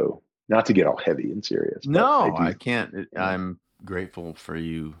 So not to get all heavy and serious, but I No, do, I can't. yeah. I'm grateful for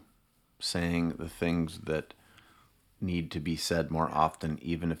you saying the things that need to be said more often,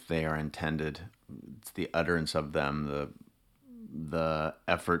 even if they are intended. It's the utterance of them, the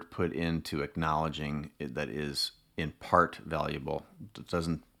effort put into acknowledging it that is in part valuable. It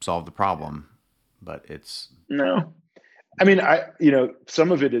doesn't solve the problem, but it's No, I mean,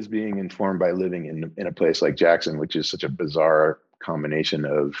 some of it is being informed by living in a place like Jackson, which is such a bizarre combination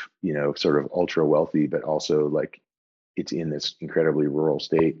of, sort of ultra wealthy, but also like it's in this incredibly rural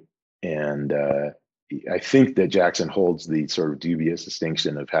state. And I think that Jackson holds the sort of dubious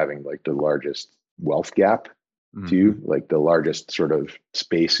distinction of having like the largest wealth gap hmm. too, like the largest sort of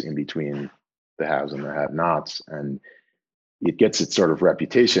space in between the haves and the have-nots. And it gets its sort of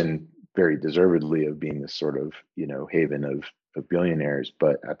reputation very deservedly of being this sort of, haven of billionaires.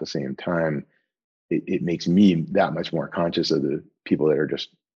 But at the same time, it makes me that much more conscious of the people that are just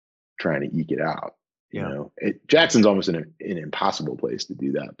trying to eke it out. Yeah. Jackson's almost an impossible place to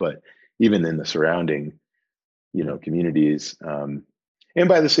do that, but even in the surrounding, communities. And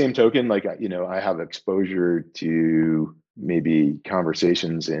by the same token, like, I have exposure to maybe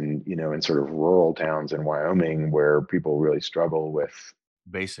conversations in sort of rural towns in Wyoming where people really struggle with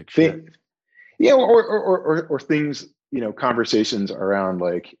Basic shit. things, or things, conversations around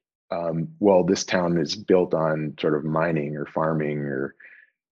like, well, this town is built on sort of mining or farming or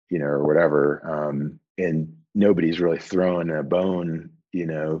whatever. And nobody's really throwing a bone,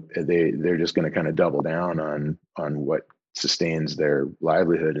 they're just going to kind of double down on what sustains their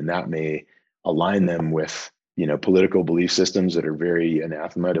livelihood. And that may align them with, political belief systems that are very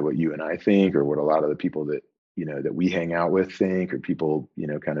anathema to what you and I think, or what a lot of the people that, that we hang out with think, or people,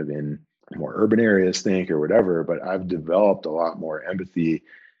 kind of in more urban areas think, or whatever. But I've developed a lot more empathy,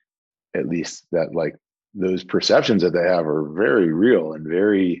 at least that, like, those perceptions that they have are very real and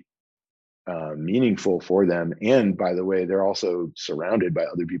very meaningful for them. And by the way, they're also surrounded by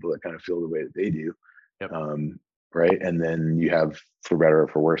other people that kind of feel the way that they do. Yep. Right. And then you have, for better or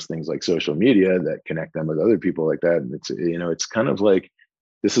for worse, things like social media that connect them with other people like that. And it's kind of like,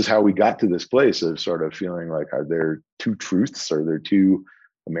 this is how we got to this place of sort of feeling like, are there two truths? Are there two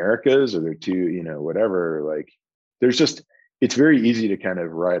Americas? Are there two, whatever? Like, it's very easy to kind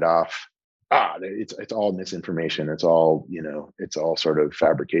of write off, it's all misinformation. It's all, it's all sort of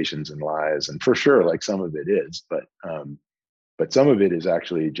fabrications and lies. And for sure, like, some of it is, but some of it is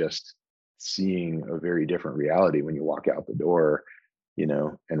actually just seeing a very different reality when you walk out the door,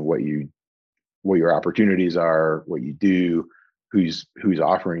 and what your opportunities are, what you do, who's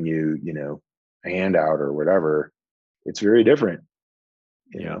offering you, a handout or whatever. It's very different,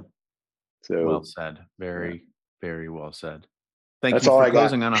 So well said. Very, very well said. Thank That's you all for I got.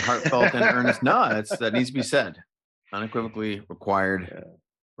 closing on a heartfelt and earnest. No, that needs to be said. Unequivocally required,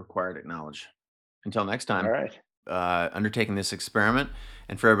 acknowledge. Until next time. All right. Undertaking this experiment.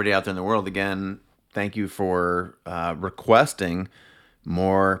 And for everybody out there in the world, again, thank you for requesting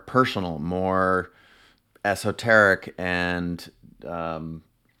more personal, more esoteric, and I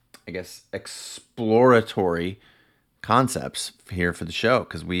guess exploratory concepts here for the show,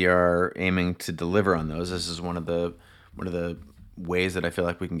 because we are aiming to deliver on those. This is one of the ways that I feel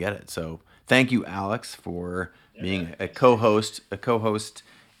like we can get it. So thank you, Alex, for being a co-host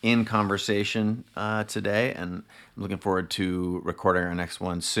in conversation today, and I'm looking forward to recording our next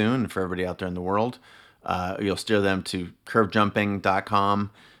one soon. For everybody out there in the world, you'll steer them to curvejumping.com,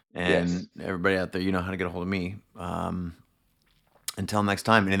 and Yes. everybody out there, you know how to get a hold of me. Until next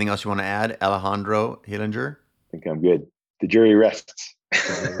time, anything else you want to add, Alejandro Hillinger? I think I'm good. The jury rests.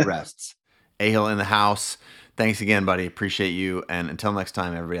 Rests. A-Hill in the house. Thanks again, buddy. Appreciate you. And until next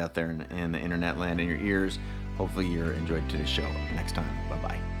time, everybody out there in the internet land, in your ears, hopefully you're enjoyed today's show. Next time.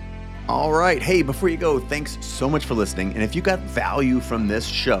 Bye-bye. All right. Hey, before you go, thanks so much for listening. And if you got value from this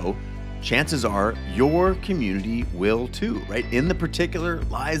show, chances are your community will too, right? In the particular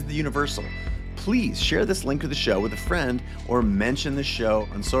lies the universal. Please share this link to the show with a friend, or mention the show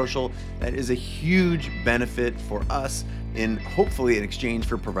on social. That is a huge benefit for us, in hopefully in exchange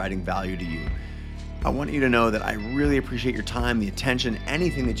for providing value to you. I want you to know that I really appreciate your time, the attention,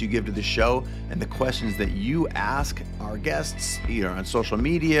 anything that you give to the show, and the questions that you ask our guests, either on social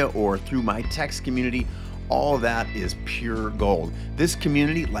media or through my text community. All of that is pure gold. This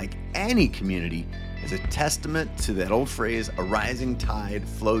community, like any community, is a testament to that old phrase, a rising tide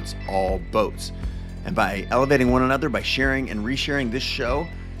floats all boats. And by elevating one another, by sharing and resharing this show,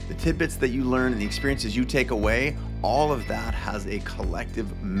 the tidbits that you learn and the experiences you take away, all of that has a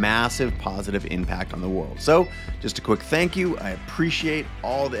collective, massive positive impact on the world. So just a quick thank you. I appreciate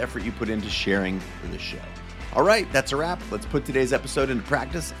all the effort you put into sharing for this show. All right, that's a wrap. Let's put today's episode into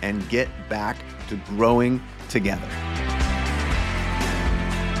practice and get back to growing together.